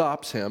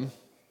 stops him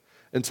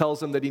and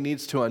tells him that he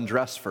needs to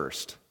undress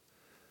first.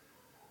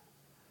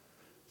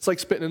 It's like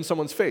spitting in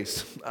someone's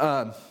face.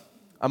 I'm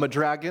a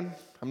dragon.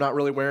 I'm not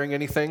really wearing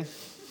anything.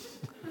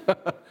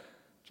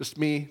 Just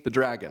me, the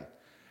dragon.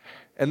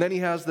 And then he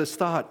has this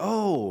thought,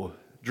 oh,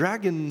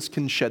 dragons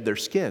can shed their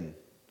skin.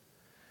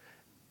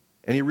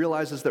 And he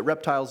realizes that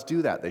reptiles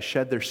do that. They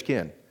shed their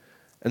skin.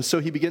 And so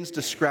he begins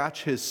to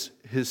scratch his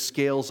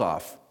scales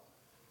off.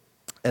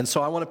 And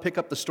so I want to pick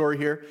up the story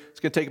here.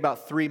 It's going to take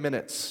about 3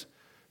 minutes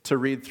to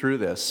read through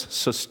this.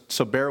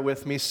 So bear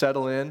with me,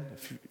 settle in.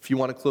 If you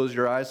want to close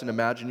your eyes and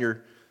imagine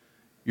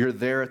you're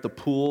there at the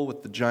pool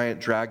with the giant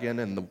dragon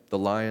and the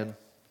lion.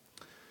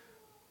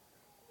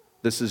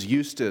 This is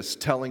Eustace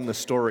telling the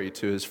story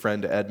to his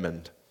friend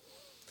Edmund.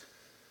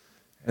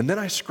 And then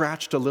I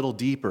scratched a little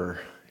deeper,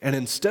 and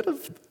instead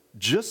of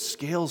just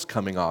scales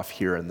coming off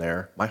here and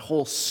there, my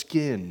whole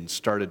skin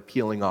started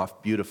peeling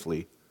off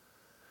beautifully,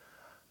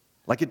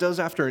 like it does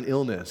after an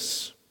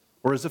illness,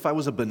 or as if I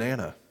was a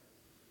banana.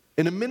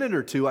 In a minute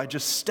or two, I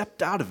just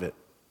stepped out of it.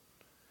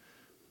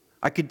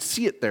 I could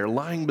see it there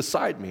lying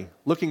beside me,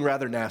 looking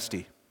rather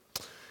nasty.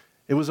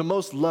 It was a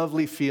most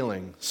lovely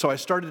feeling, so I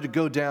started to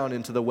go down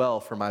into the well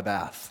for my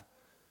bath.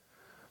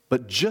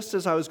 But just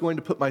as I was going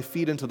to put my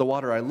feet into the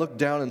water, I looked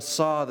down and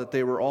saw that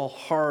they were all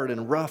hard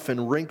and rough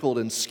and wrinkled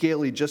and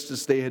scaly just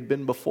as they had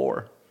been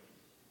before.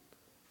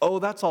 "Oh,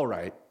 that's all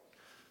right,"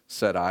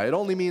 said I. "It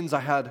only means I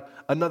had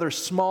another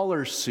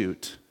smaller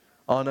suit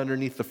on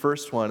underneath the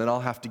first one, and I'll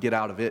have to get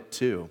out of it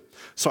too."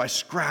 So I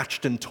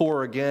scratched and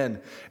tore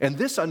again, and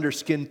this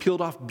underskin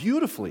peeled off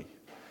beautifully.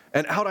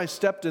 And out I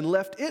stepped and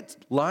left it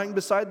lying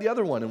beside the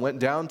other one and went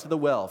down to the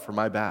well for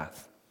my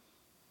bath.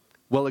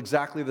 Well,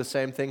 exactly the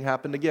same thing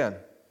happened again.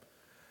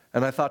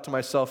 And I thought to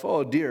myself,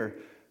 oh dear,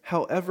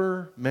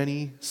 however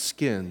many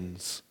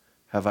skins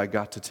have I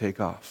got to take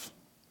off?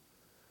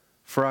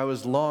 For I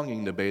was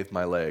longing to bathe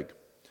my leg.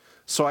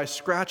 So I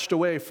scratched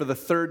away for the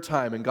third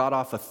time and got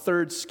off a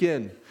third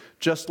skin,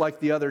 just like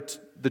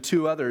the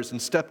two others,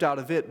 and stepped out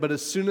of it. But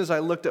as soon as I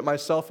looked at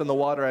myself in the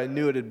water, I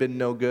knew it had been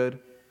no good.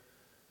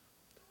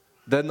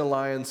 Then the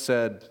lion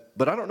said,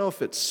 "But I don't know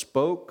if it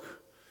spoke.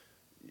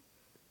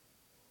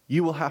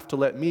 You will have to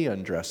let me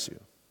undress you."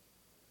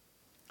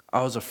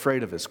 I was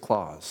afraid of his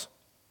claws,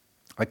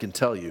 I can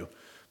tell you,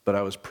 but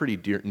I was pretty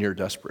near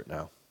desperate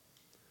now.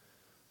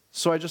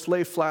 So I just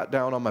lay flat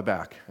down on my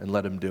back and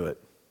let him do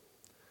it.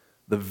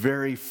 The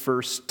very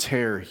first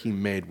tear he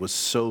made was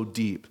so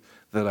deep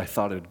that I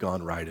thought it had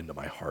gone right into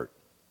my heart.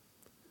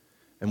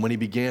 And when he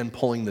began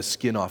pulling the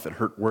skin off, it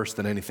hurt worse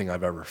than anything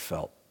I've ever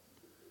felt.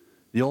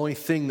 The only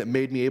thing that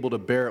made me able to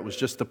bear it was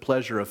just the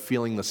pleasure of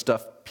feeling the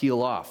stuff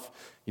peel off.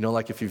 You know,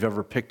 like if you've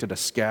ever picked at a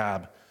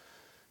scab,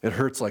 it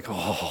hurts like,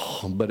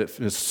 oh, but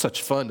it's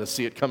such fun to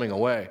see it coming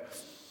away.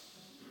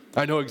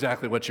 "I know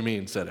exactly what you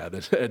mean," said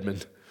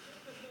Edmund.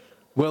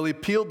 Well, he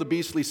peeled the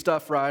beastly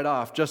stuff right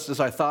off, just as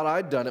I thought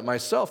I'd done it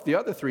myself the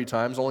other 3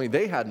 times, only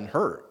they hadn't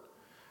hurt.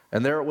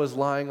 And there it was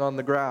lying on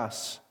the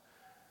grass.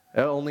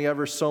 only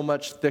ever so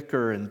much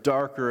thicker and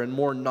darker and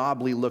more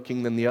knobbly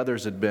looking than the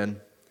others had been.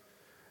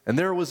 And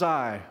there was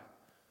I,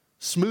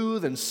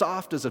 smooth and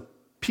soft as a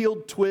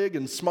peeled twig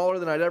and smaller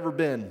than I'd ever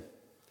been. And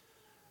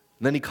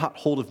then he caught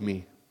hold of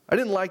me. I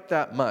didn't like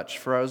that much,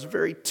 for I was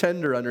very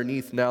tender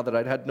underneath now that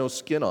I'd had no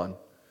skin on,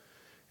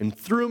 and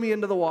threw me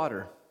into the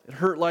water. It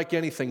hurt like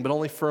anything, but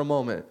only for a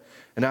moment.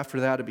 And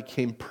after that, it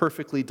became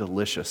perfectly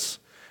delicious.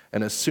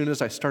 And as soon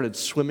as I started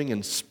swimming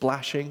and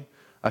splashing,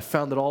 I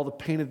found that all the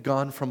pain had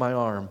gone from my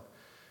arm.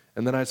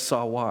 And then I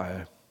saw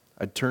why.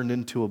 I'd turned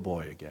into a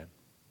boy again.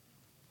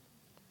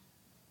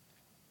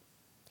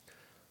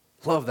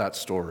 Love that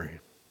story.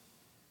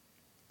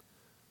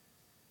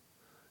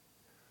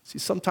 See,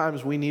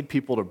 sometimes we need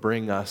people to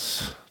bring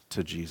us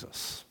to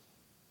Jesus.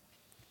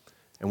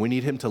 And we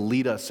need him to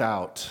lead us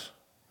out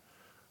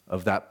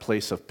of that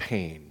place of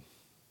pain,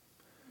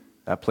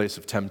 that place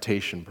of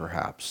temptation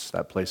perhaps,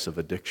 that place of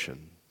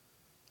addiction.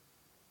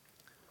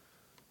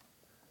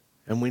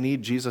 And we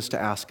need Jesus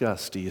to ask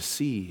us, do you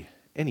see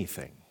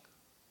anything?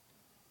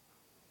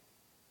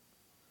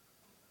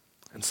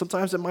 And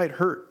sometimes it might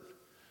hurt.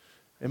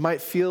 It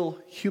might feel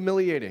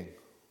humiliating,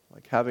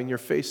 like having your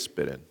face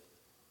spit in,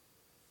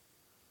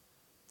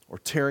 or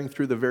tearing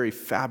through the very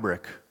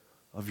fabric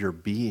of your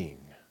being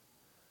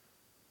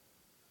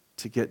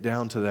to get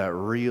down to that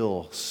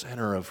real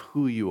center of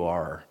who you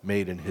are,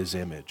 made in his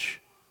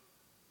image,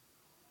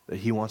 that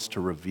he wants to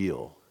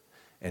reveal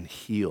and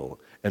heal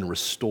and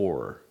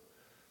restore.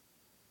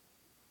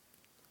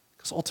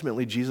 Because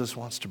ultimately, Jesus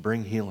wants to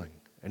bring healing,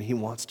 and he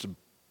wants to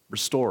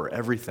restore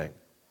everything.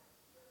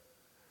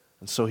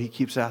 And so he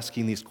keeps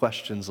asking these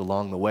questions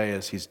along the way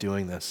as he's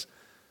doing this.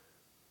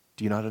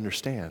 Do you not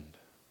understand?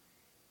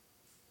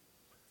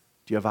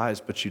 Do you have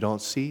eyes, but you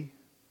don't see?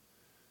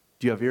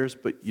 Do you have ears,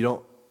 but you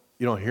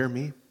don't hear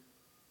me?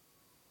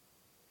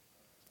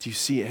 Do you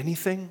see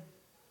anything? Do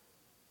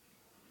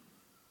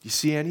you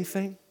see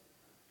anything?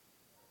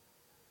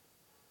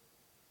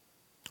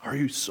 Are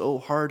you so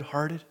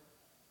hard-hearted?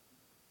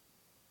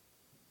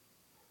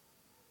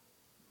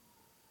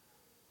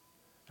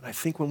 And I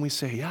think when we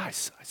say, yeah, I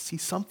see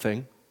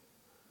something,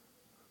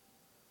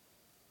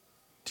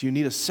 do you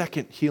need a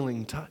second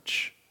healing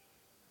touch?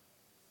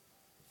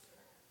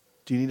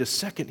 Do you need a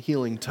second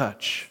healing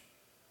touch?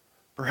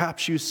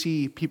 Perhaps you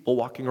see people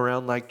walking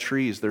around like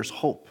trees. There's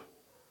hope.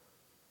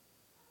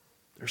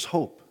 There's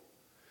hope.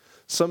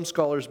 Some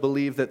scholars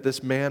believe that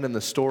this man in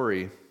the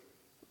story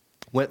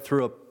went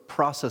through a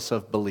process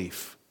of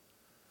belief.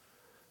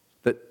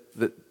 That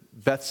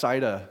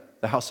Bethsaida,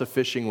 the house of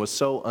fishing, was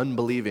so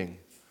unbelieving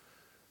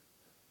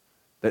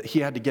that he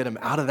had to get him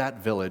out of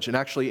that village. And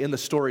actually in the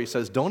story he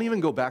says, don't even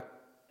go back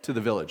to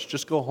the village.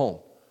 Just go home.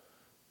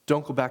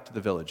 Don't go back to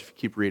the village if you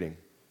keep reading.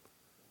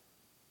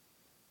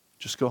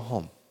 Just go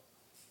home.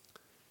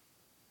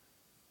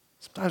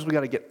 Sometimes we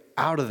got to get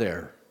out of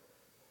there.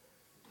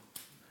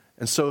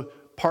 And so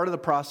part of the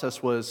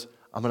process was,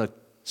 I'm going to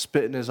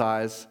spit in his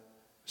eyes.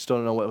 Still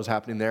don't know what was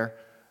happening there.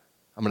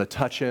 I'm going to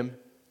touch him.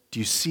 Do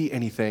you see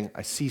anything?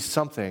 I see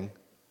something.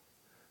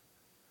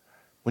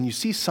 When you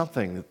see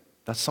something,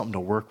 that's something to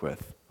work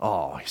with.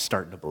 Oh, he's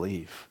starting to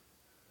believe.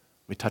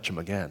 Let me touch him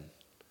again.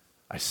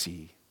 I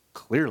see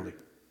clearly.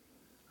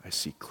 I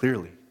see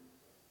clearly.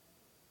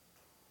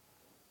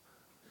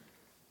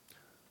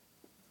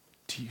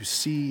 Do you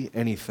see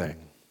anything?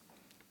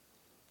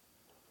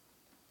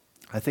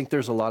 I think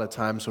there's a lot of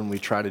times when we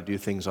try to do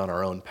things on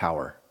our own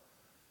power,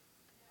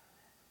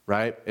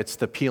 right? It's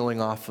the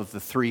peeling off of the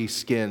three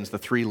skins, the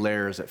three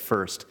layers at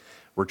first.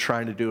 We're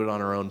trying to do it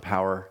on our own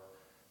power,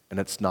 and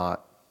it's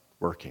not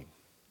working.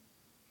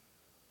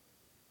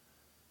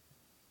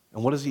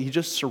 And what does he? He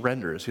just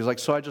surrenders. He's like,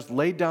 so I just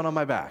laid down on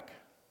my back.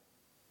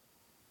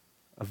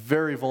 A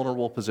very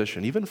vulnerable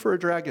position, even for a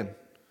dragon.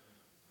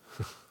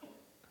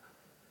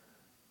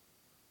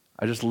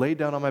 I just laid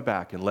down on my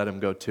back and let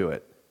him go to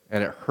it.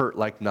 And it hurt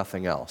like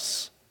nothing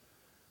else.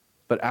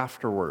 But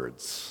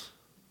afterwards,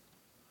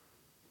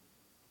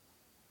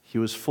 he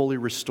was fully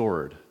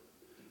restored.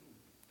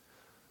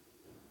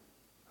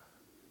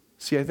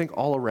 See, I think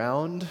all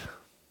around,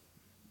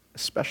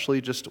 especially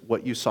just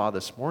what you saw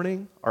this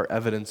morning, are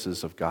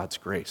evidences of God's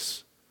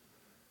grace,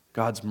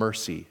 God's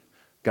mercy,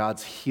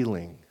 God's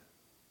healing,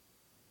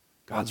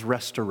 God's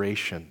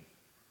restoration.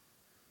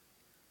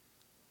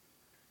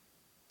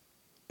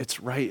 It's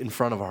right in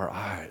front of our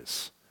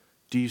eyes.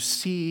 Do you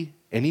see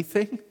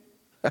anything?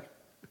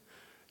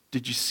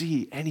 Did you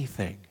see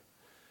anything?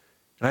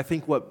 And I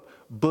think what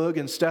Boog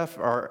and Steph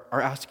are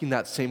asking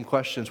that same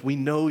questions. We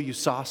know you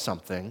saw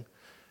something,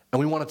 and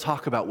we want to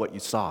talk about what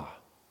you saw.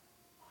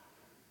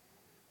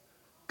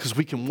 Because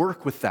we can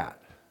work with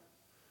that.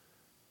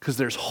 Because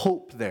there's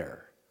hope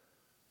there.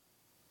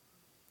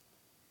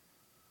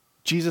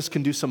 Jesus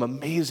can do some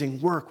amazing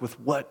work with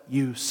what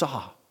you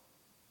saw.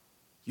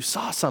 You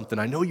saw something.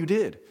 I know you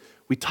did.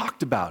 We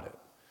talked about it.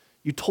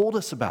 You told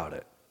us about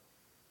it.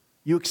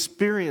 You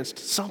experienced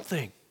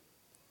something.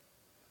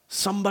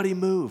 Somebody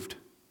moved.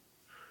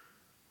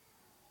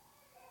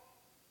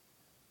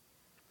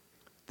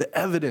 The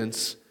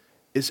evidence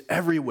is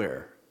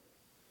everywhere.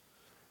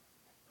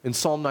 In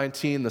Psalm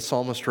 19, the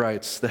psalmist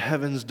writes, "The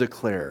heavens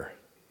declare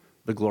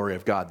the glory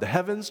of God." The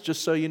heavens,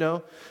 just so you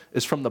know,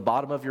 is from the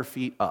bottom of your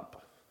feet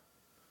up.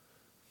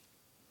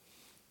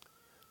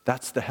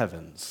 That's the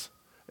heavens.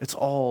 It's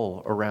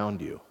all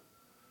around you.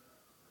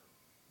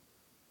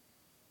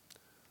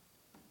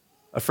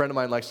 A friend of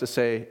mine likes to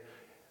say,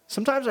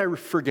 sometimes I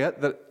forget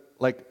that,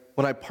 like,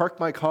 when I park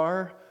my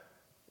car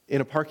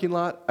in a parking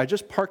lot, I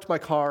just parked my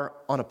car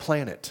on a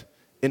planet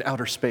in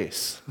outer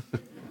space.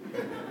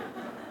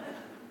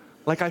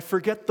 Like, I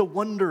forget the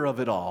wonder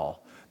of it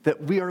all,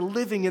 that we are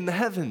living in the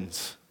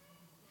heavens.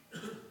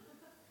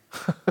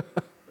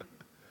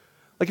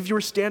 Like, if you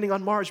were standing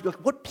on Mars, you'd be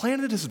like, what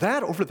planet is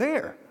that over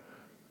there?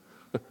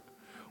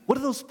 What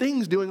are those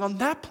things doing on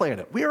that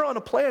planet? We are on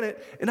a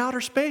planet in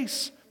outer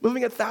space,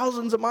 moving at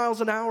thousands of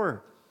miles an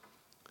hour.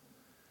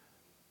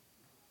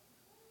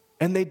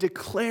 And they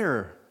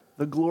declare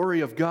the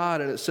glory of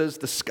God, and it says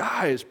the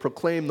skies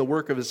proclaim the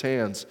work of his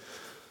hands.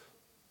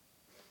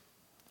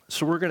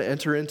 So we're going to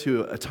enter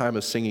into a time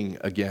of singing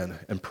again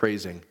and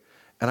praising.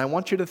 And I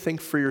want you to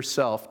think for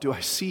yourself, do I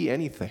see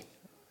anything?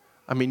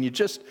 I mean,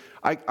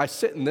 I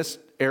sit in this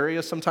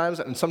area sometimes,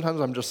 and sometimes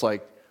I'm just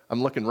like,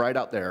 I'm looking right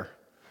out there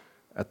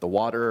at the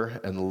water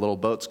and the little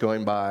boats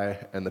going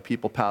by and the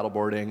people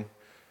paddleboarding,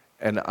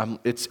 and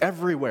it's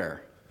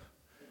everywhere.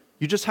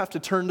 You just have to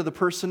turn to the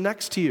person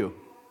next to you.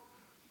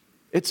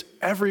 It's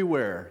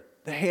everywhere.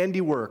 The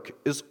handiwork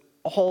is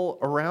all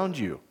around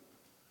you,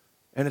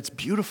 and it's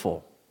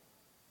beautiful.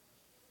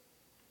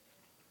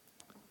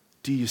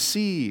 Do you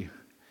see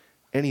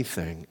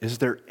anything? Is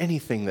there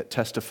anything that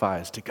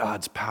testifies to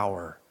God's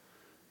power,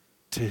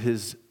 to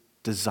his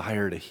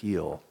desire to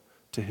heal,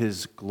 to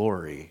his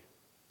glory?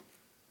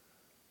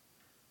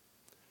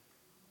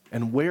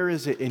 And where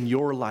is it in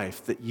your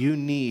life that you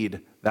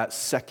need that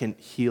second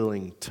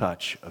healing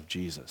touch of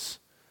Jesus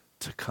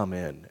to come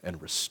in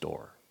and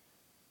restore?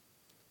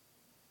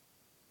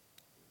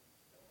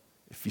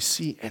 If you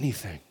see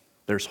anything,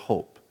 there's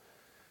hope.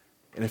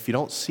 And if you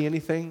don't see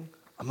anything,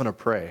 I'm going to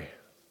pray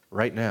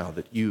right now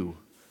that you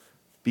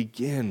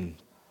begin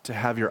to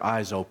have your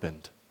eyes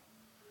opened.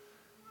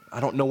 I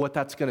don't know what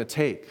that's going to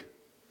take.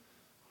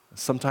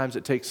 Sometimes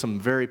it takes some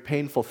very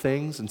painful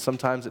things, and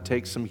sometimes it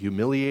takes some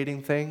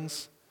humiliating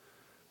things.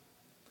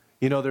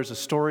 You know, there's a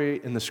story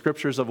in the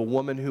scriptures of a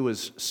woman who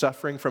was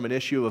suffering from an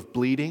issue of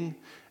bleeding,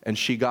 and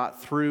she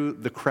got through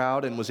the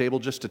crowd and was able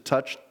just to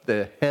touch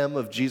the hem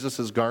of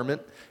Jesus'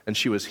 garment, and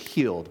she was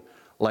healed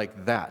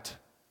like that.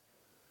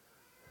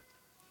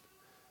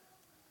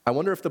 I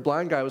wonder if the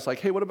blind guy was like,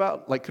 hey, what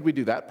about, like, could we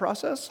do that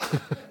process?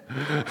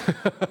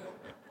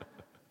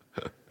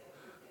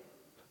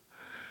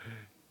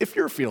 If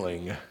you're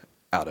feeling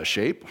out of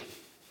shape,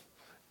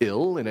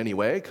 ill in any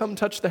way, come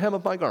touch the hem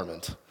of my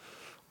garment.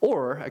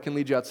 Or I can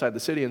lead you outside the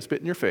city and spit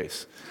in your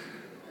face.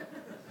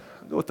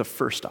 I'll go with the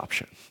first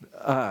option.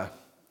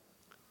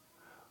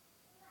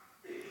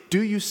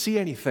 Do you see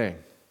anything?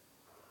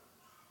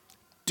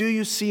 Do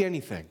you see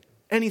anything?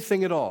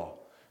 Anything at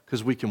all?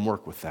 Because we can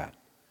work with that.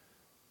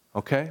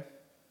 Okay?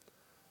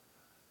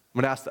 I'm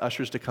going to ask the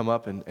ushers to come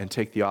up and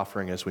take the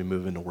offering as we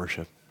move into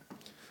worship.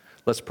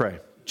 Let's pray.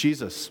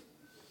 Jesus,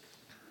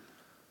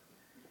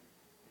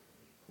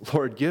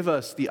 Lord, give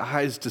us the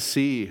eyes to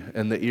see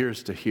and the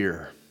ears to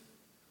hear.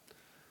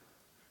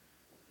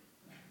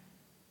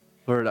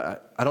 Lord,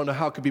 I don't know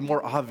how it could be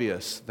more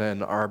obvious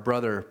than our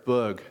brother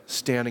Boog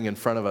standing in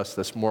front of us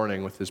this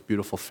morning with his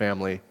beautiful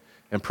family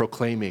and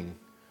proclaiming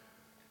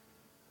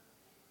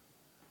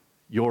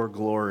your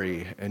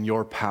glory and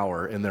your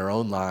power in their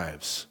own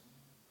lives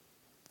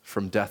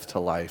from death to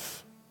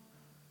life.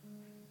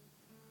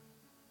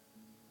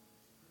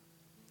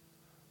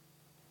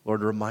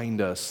 Lord,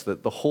 remind us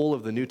that the whole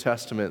of the New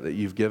Testament that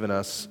you've given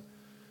us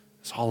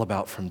is all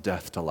about from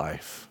death to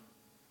life,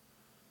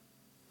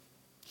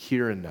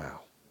 here and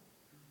now.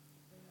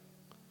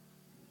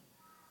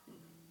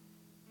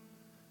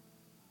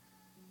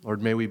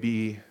 Lord, may we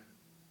be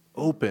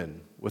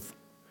open with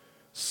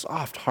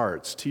soft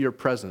hearts to your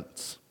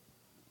presence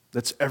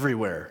that's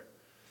everywhere,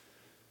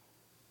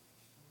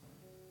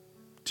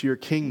 to your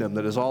kingdom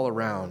that is all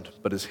around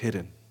but is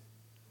hidden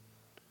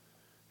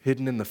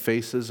in the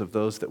faces of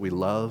those that we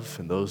love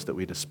and those that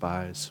we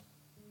despise,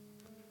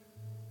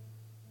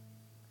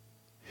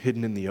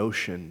 hidden in the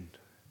ocean,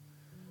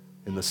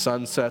 in the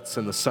sunsets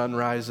and the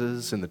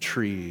sunrises, in the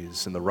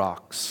trees, in the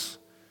rocks,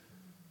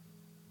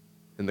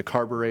 in the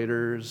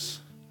carburetors,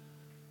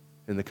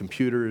 in the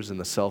computers and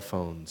the cell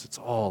phones. It's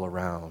all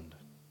around.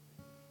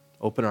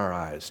 Open our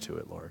eyes to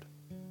it, Lord.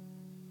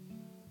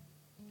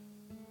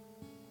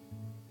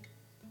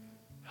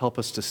 Help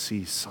us to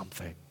see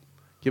something.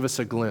 Give us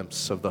a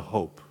glimpse of the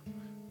hope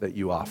that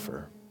you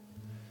offer.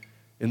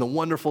 In the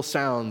wonderful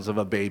sounds of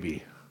a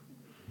baby.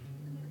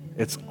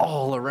 It's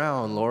all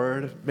around,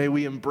 Lord. May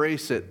we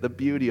embrace it, the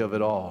beauty of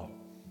it all.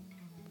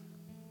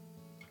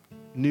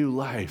 New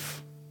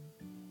life.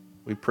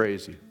 We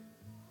praise you.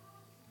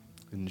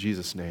 In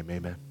Jesus' name,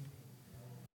 amen.